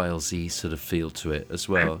X-Files-y sort of feel to it as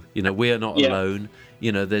well. We are not alone.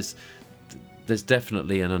 There's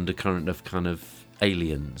definitely an undercurrent of kind of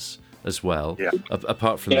aliens as well,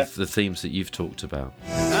 apart from the themes that you've talked about.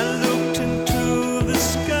 I looked into the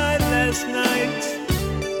sky last night.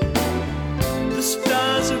 The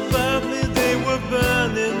stars above me, they were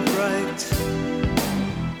burning bright.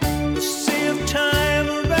 The sea of time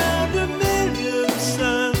around a million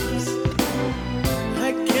suns.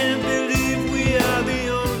 I can't believe we are the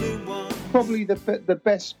only ones. Probably the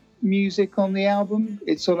best music on the album.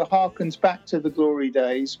 It sort of harkens back to the glory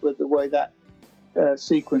days with the way that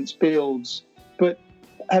sequence builds. But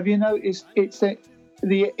have you noticed it's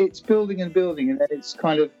building and building, and then it's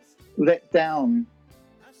kind of let down.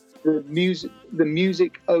 The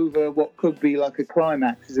music over what could be like a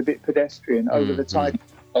climax is a bit pedestrian over the title.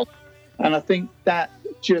 And I think that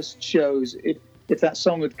just shows if that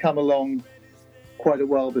song had come along quite a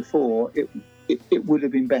while before, it would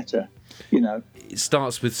have been better, It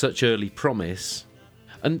starts with such early promise,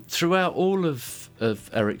 and throughout all of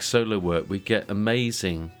Eric's solo work we get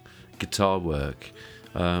amazing guitar work.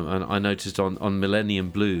 And I noticed on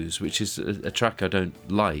Millennium Blues, which is a track I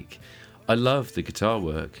don't like, I love the guitar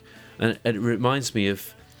work, and it reminds me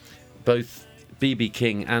of both B.B.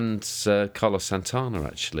 King and Carlos Santana,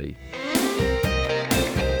 actually.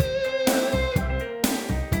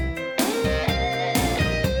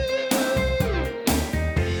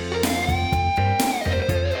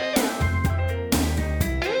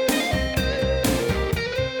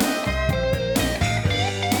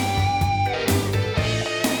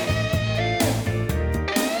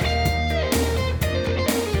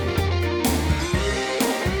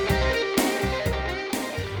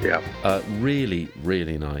 Really,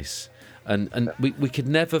 really nice, and we could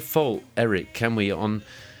never fault Eric, can we?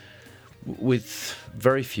 With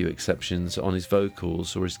very few exceptions, on his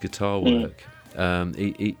vocals or his guitar work.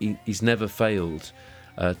 He's never failed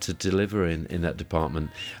to deliver in that department.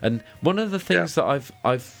 And one of the things that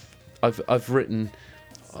I've written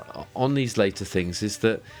on these later things is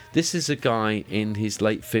that this is a guy in his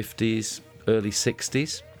late 50s, early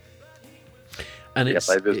 60s. And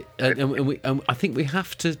I think we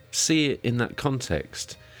have to see it in that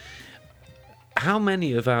context. How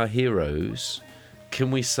many of our heroes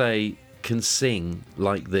can we say can sing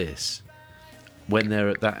like this when they're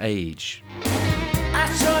at that age?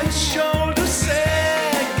 I saw his shoulder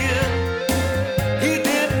sagging. He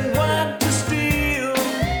didn't want to steal.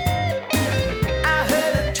 I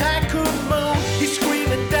heard a tycoon moan. He's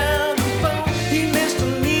screaming down the phone. He missed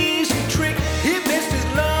an easy trick. He missed his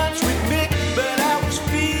lunch with Mick, but I was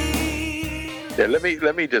feeling. Yeah,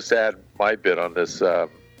 let me just add my bit on this.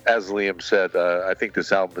 As Liam said, I think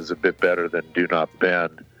this album is a bit better than Do Not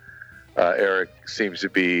Bend. Eric seems to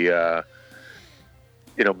be,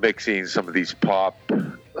 mixing some of these pop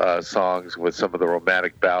songs with some of the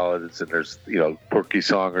romantic ballads, and there's, quirky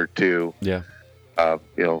song or two. Yeah.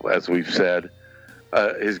 As we've said,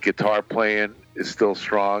 his guitar playing is still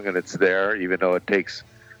strong, and it's there, even though it takes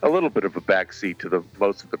a little bit of a backseat to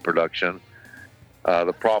most of the production.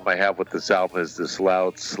 The problem I have with this album is this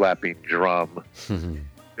loud slapping drum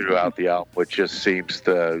throughout the album, which just seems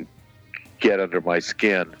to get under my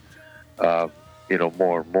skin, more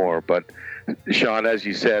and more. But Sean, as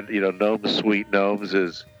you said, Gnomes Sweet Gnomes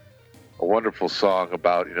is a wonderful song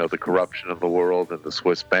about, the corruption of the world and the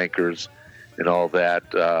Swiss bankers and all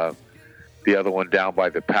that. The other one, Down by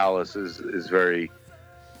the Palace, is very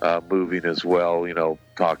moving as well,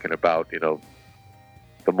 talking about,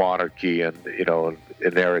 the monarchy and,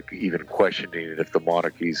 and Eric even questioning if the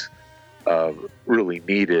monarchy's really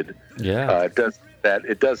needed. Yeah. It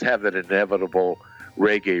does have that inevitable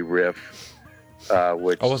reggae riff,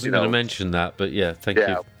 which I wasn't going to mention that, but yeah, thank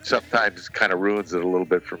you. Sometimes kind of ruins it a little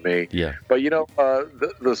bit for me. Yeah. But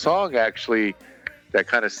the song actually that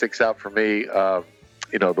kind of sticks out for me, the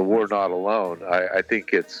We're Not Alone. I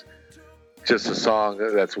think it's just a song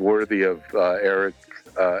that's worthy of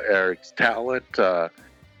Eric's talent.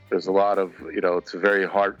 There's a lot of, it's a very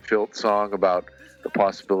heartfelt song about the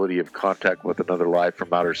possibility of contact with another life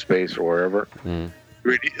from outer space or wherever.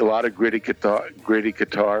 A lot of gritty guitar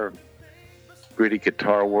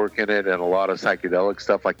work in it, and a lot of psychedelic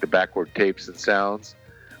stuff like the backward tapes and sounds.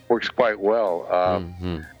 Works quite well.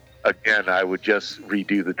 Again, I would just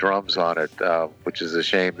redo the drums on it, which is a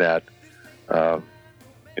shame that, I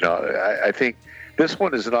think this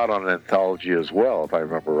one is not on Anthology as well, if I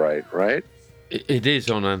remember right? It is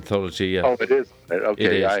on Anthology, yeah. Oh, it is?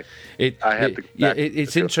 Okay. It is.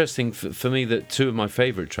 It's to interesting for me that two of my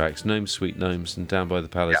favourite tracks, Gnomes Sweet Gnomes and Down by the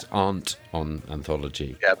Palace, aren't on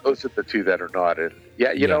Anthology. Yeah, those are the two that are not. And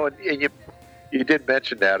know, and you did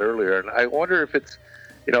mention that earlier, and I wonder if it's,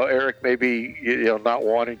 Eric maybe, not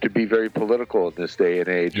wanting to be very political in this day and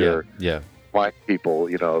age, or mind people,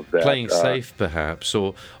 that playing safe perhaps,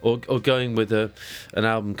 or going with an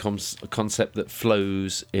album concept that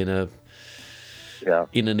flows in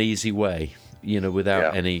an easy way,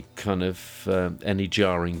 without any kind of any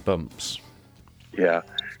jarring bumps. Yeah,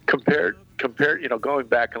 compared, going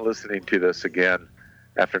back and listening to this again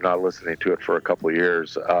after not listening to it for a couple of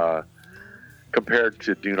years, compared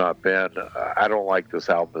to Do Not Bend, I don't like this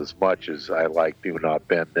album as much as I like Do Not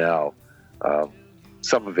Bend now.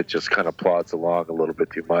 Some of it just kind of plods along a little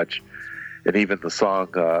bit too much, and even the song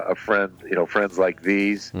 "A Friend," Friends Like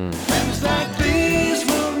These. Friends like these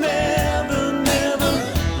will never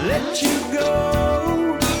let you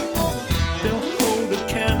go. They'll hold a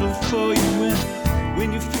candle for you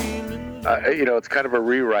when you're feeling. It's kind of a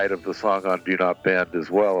rewrite of the song on Do Not Bend as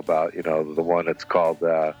well, about the one that's called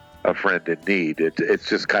A Friend in Need. It's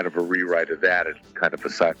just kind of a rewrite of that in kind of a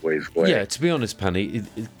sideways way. Yeah, to be honest, Pany,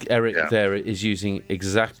 Eric there is using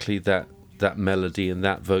exactly that melody and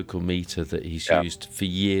that vocal meter that he's used for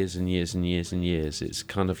years and years and years and years. It's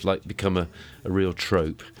kind of like become a real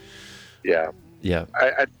trope. Yeah. Yeah.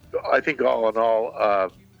 I think all in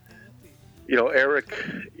all, Eric,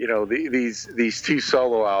 these two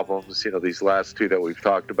solo albums, these last two that we've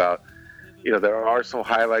talked about, there are some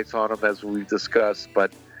highlights on them as we've discussed,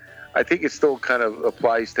 but I think it still kind of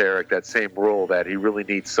applies to Eric, that same rule that he really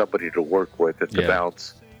needs somebody to work with and to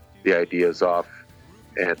bounce the ideas off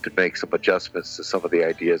and to make some adjustments to some of the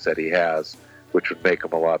ideas that he has, which would make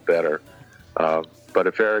them a lot better. But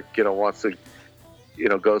if Eric, wants to,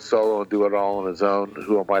 go solo and do it all on his own,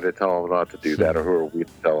 who am I to tell him not to do that, or who are we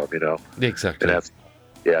to tell him, Exactly. And that's,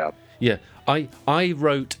 Yeah. I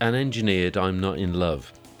wrote and engineered I'm Not in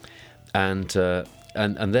Love. And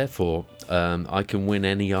therefore, I can win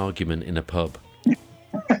any argument in a pub.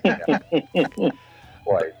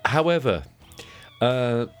 However,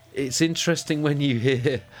 it's interesting when you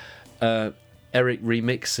hear Eric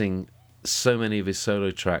remixing so many of his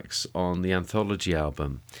solo tracks on the Anthology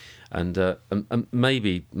album, and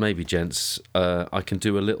maybe gents, I can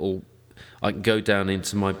go down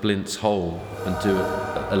into my Blintz hole and do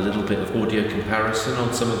a little bit of audio comparison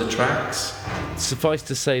on some of the tracks. Suffice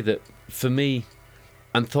to say that for me,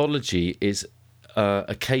 Anthology is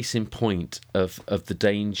a case in point of the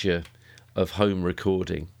danger of home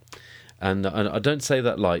recording. And I don't say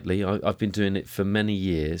that lightly. I've been doing it for many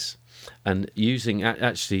years and using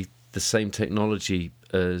actually the same technology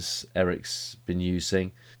as Eric's been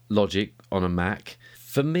using, Logic on a Mac.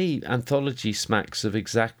 For me, Anthology smacks of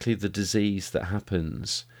exactly the disease that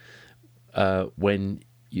happens when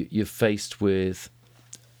you're faced with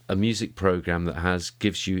a music program that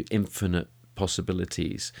gives you infinite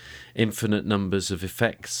possibilities, infinite numbers of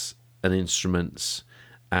effects and instruments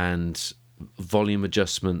and volume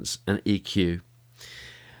adjustments and EQ.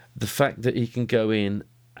 The fact that he can go in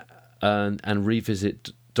and revisit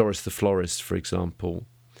Doris the Florist, for example,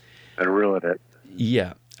 and ruin it.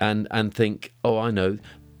 Yeah, and think, oh, I know,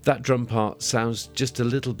 that drum part sounds just a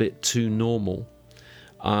little bit too normal.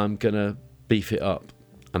 I'm going to beef it up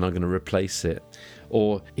and I'm going to replace it.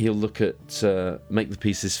 Or he'll look at Make the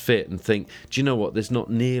Pieces Fit and think, do you know what, there's not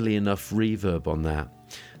nearly enough reverb on that.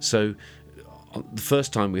 So the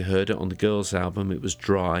first time we heard it on the Girls album, it was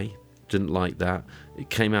dry, didn't like that. It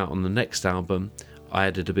came out on the next album, I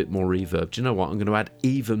added a bit more reverb. Do you know what? I'm going to add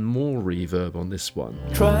even more reverb on this one.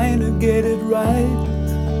 Trying to get it right,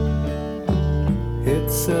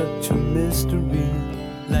 it's such a mystery.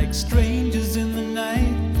 Like strangers in the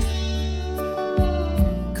night,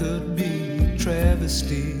 could be a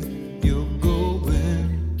travesty you're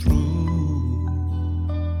going through.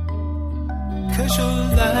 'Cause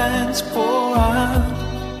your lines pour out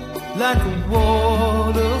like a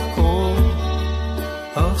waterfall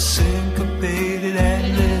of syncopated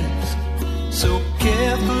ad-libs, so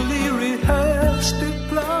carefully rehearsed, it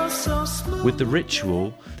flows so smooth. With The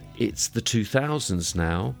Ritual, it's the 2000s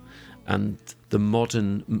now, and the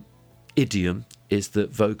modern idiom is that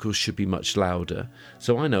vocals should be much louder.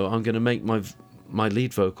 So I know I'm going to make my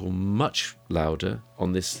lead vocal much louder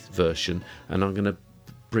on this version, and I'm going to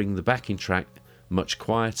bring the backing track much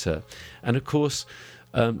quieter. And of course,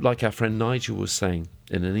 like our friend Nigel was saying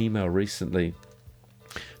in an email recently,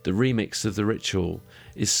 the remix of The Ritual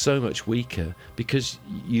is so much weaker because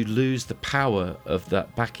you lose the power of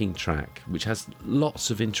that backing track, which has lots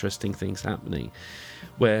of interesting things happening,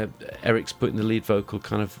 where Eric's putting the lead vocal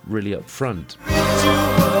kind of really up front.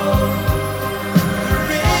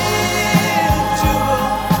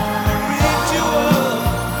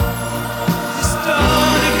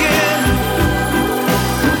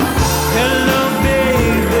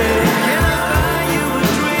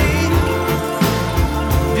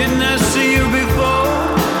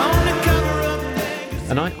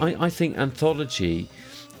 And I think Anthology,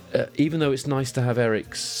 even though it's nice to have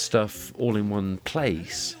Eric's stuff all in one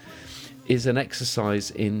place, is an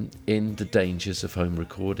exercise in the dangers of home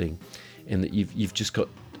recording, in that you've just got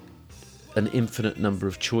an infinite number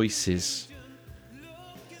of choices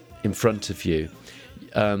in front of you.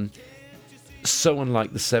 So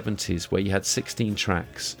unlike the 70s, where you had 16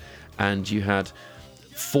 tracks and you had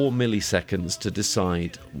 4 milliseconds to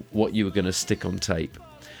decide what you were going to stick on tape.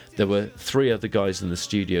 There were 3 other guys in the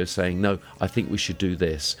studio saying, no, I think we should do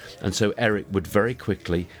this. And so Eric would very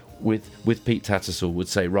quickly, with Pete Tattersall, would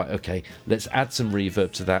say, right, okay, let's add some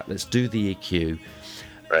reverb to that. Let's do the EQ.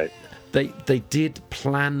 Right. They did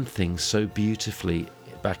plan things so beautifully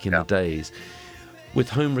back in the days. With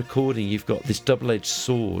home recording, you've got this double-edged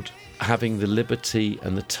sword, having the liberty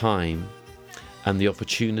and the time and the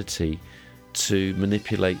opportunity to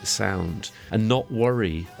manipulate sound and not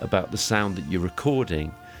worry about the sound that you're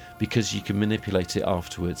recording, because you can manipulate it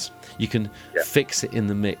afterwards. You can fix it in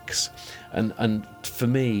the mix. And for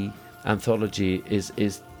me, Anthology is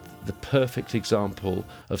the perfect example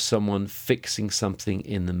of someone fixing something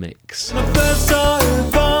in the mix. When I first saw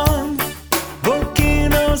her born,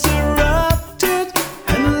 volcanoes erupted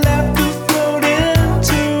and laughter flowed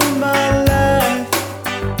into my life.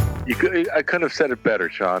 I couldn't have said it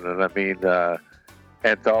better, Sean. And I mean,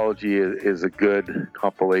 Anthology is a good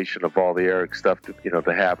compilation of all the Eric stuff to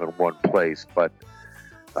have in one place, but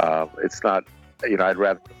it's not. I'd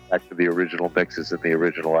rather go back to the original mixes and the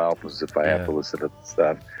original albums if I have to listen to the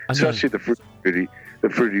stuff, especially the Fruity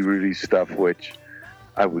Rooties stuff, which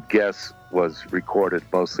I would guess was recorded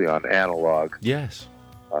mostly on analog. Yes,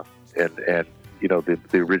 and the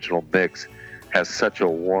original mix has such a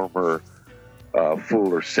warmer,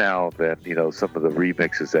 fuller sound than some of the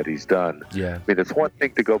remixes that he's done. Yeah, I mean, it's one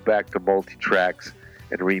thing to go back to multi-tracks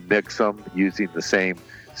and remix them using the same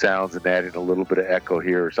sounds and adding a little bit of echo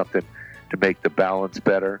here or something to make the balance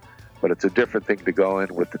better, but it's a different thing to go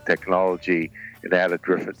in with the technology and add a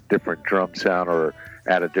different drum sound or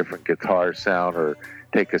add a different guitar sound or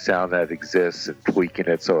take a sound that exists and tweaking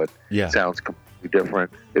it so it sounds completely different.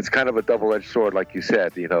 It's kind of a double-edged sword, like you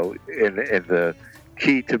said, and the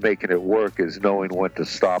key to making it work is knowing when to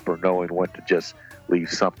stop or knowing when to just leave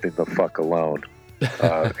something the fuck alone.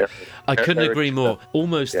 I couldn't agree more.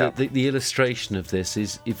 Almost the illustration of this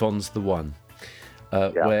is Yvonne's The One,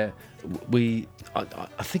 where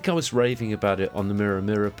I think I was raving about it on the Mirror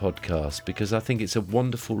Mirror podcast because I think it's a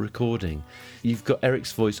wonderful recording. You've got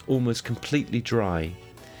Eric's voice almost completely dry,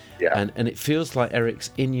 and it feels like Eric's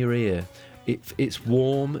in your ear. It's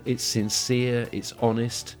warm, it's sincere, it's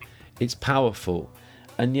honest, it's powerful.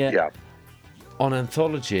 And yet, on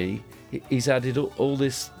Anthology, he's added all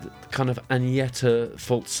this kind of Agneta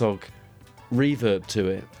Foltzog reverb to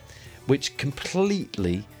it, which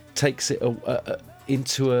completely takes it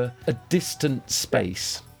into a distant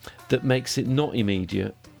space that makes it not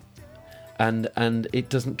immediate, and it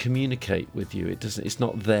doesn't communicate with you. It's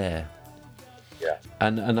not there. Yeah.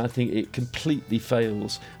 And I think it completely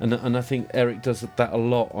fails. And I think Eric does that a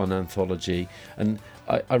lot on Anthology. And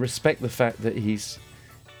I respect the fact that he's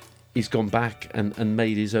he's gone back and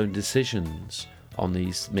made his own decisions on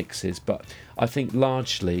these mixes, but I think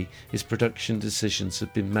largely his production decisions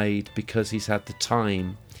have been made because he's had the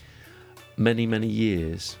time, many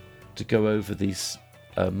years, to go over these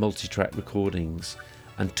multi-track recordings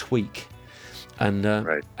and tweak. And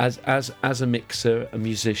as a mixer, a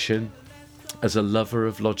musician, as a lover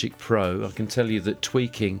of Logic Pro, I can tell you that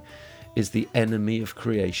tweaking is the enemy of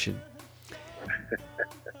creation.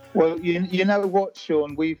 Well, you know what,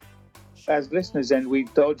 Sean? We've, as listeners, then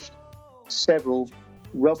we've dodged several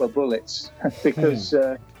rubber bullets because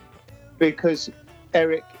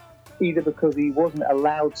Eric, either because he wasn't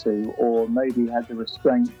allowed to, or maybe had the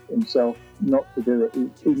restraint himself not to do it.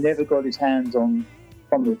 He never got his hands on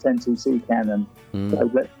the 10cc Canon. So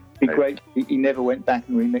that'd be great. He never went back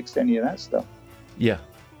and remixed any of that stuff. Yeah,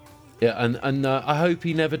 and I hope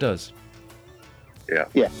he never does.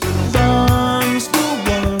 Yeah. Songs the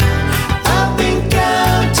one I've been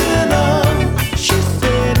counting on. She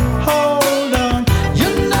said, hold on,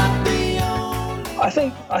 you're not the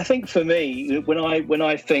only. I think for me, when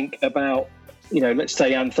I think about, let's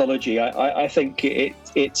say Anthology, I think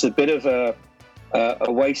it's a bit of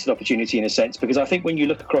a wasted opportunity in a sense, because I think when you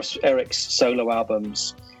look across Eric's solo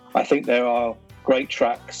albums, I think there are great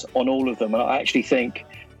tracks on all of them, and I actually think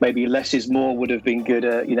maybe less is more would have been good.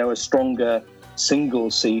 A stronger single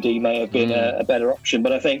CD may have been a better option.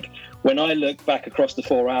 But I think when I look back across the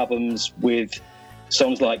 4 albums with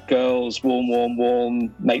songs like Girls, Warm, Warm,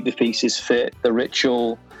 Warm, Make the Pieces Fit, The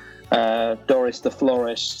Ritual, Doris the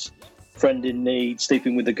Florist, Friend in Need,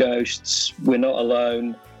 Sleeping with the Ghosts, We're Not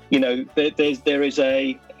Alone, there is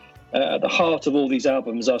a at the heart of all these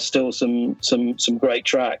albums are still some great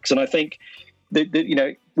tracks. And I think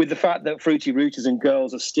that with the fact that Frooty Rooties and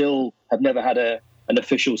Girls have never had an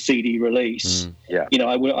official CD release.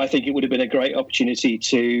 I think it would have been a great opportunity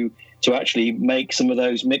to actually make some of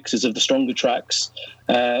those mixes of the stronger tracks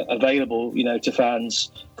available, to fans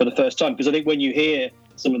for the first time. Because I think when you hear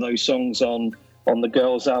some of those songs on the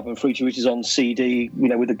Girls album, Frooty Rooties on CD,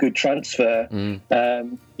 with a good transfer,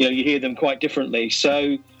 you hear them quite differently.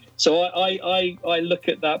 So I look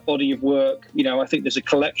at that body of work. I think there's a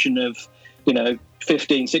collection of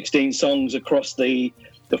 15, 16 songs across the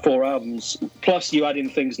 4 albums. Plus, you add in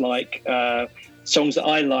things like songs that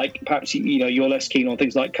I like. Perhaps you're less keen on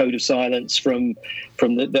things like Code of Silence from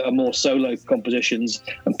that are more solo compositions,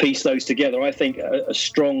 and piece those together. I think a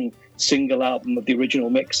strong single album of the original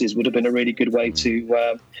mixes would have been a really good way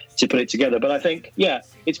to put it together. But I think,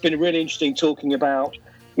 it's been really interesting talking about.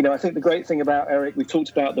 I think the great thing about Eric, we've talked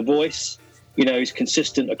about the voice. He's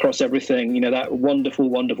consistent across everything. That wonderful,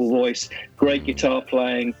 wonderful voice, great guitar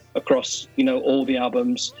playing across, all the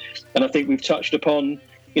albums. And I think we've touched upon,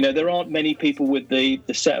 there aren't many people with the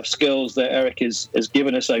set of skills that Eric has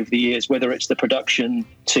given us over the years, whether it's the production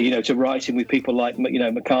to writing with people like,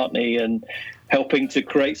 McCartney, and helping to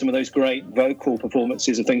create some of those great vocal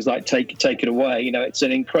performances and things like Take It Away. It's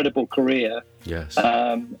an incredible career. Yes.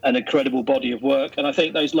 An incredible body of work. And I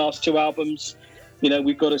think those last 2 albums,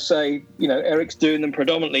 we've got to say, Eric's doing them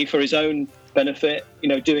predominantly for his own benefit,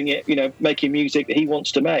 doing it, making music that he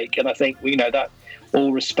wants to make. And I think, that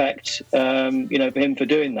all respect, for him for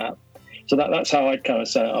doing that. So that's how I'd kind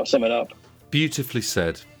of sum it up. Beautifully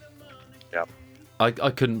said. Yeah. I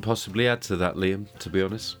couldn't possibly add to that, Liam, to be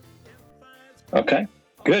honest. Okay,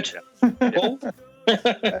 good. Paul?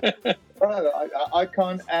 I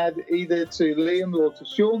can't add either to Liam or to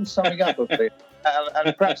Sean's summing up of Liam.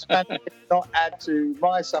 And perhaps Manny not add to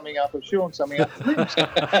my summing up of Sean's summing up of Liam's.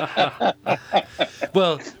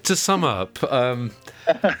 Well, to sum up,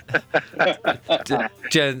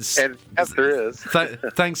 gents, and there is.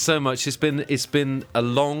 Thanks so much. It's been a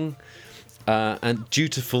long and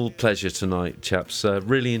dutiful pleasure tonight, chaps.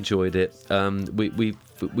 Really enjoyed it.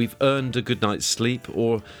 We've earned a good night's sleep,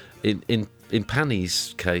 or in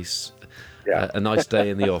Pany's case, a nice day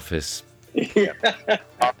in the office.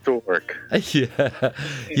 Off to work.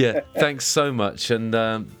 Yeah. Thanks so much, and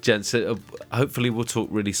gents, hopefully we'll talk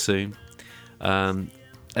really soon.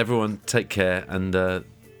 Everyone, take care, and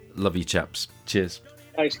love you, chaps. Cheers.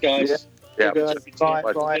 Thanks, guys. Yeah. Bye.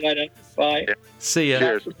 Bye. Yeah. See ya.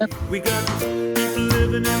 Cheers. We got people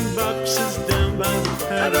living in boxes down by the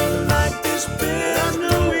paddle. I don't like this bit. I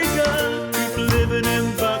know we got people living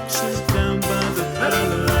in boxes down by the paddle. I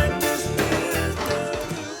don't like this bit.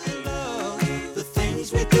 The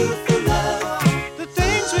things we do for love. The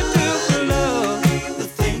things we do for love. The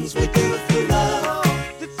things we do for love.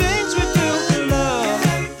 The things we do for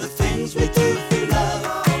love. The things we do for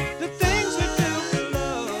love. The things we do for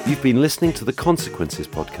love. You've been listening to the Consequences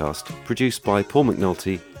podcast, produced by Paul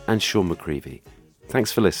McNulty and Sean McCreevy.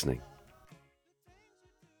 Thanks for listening.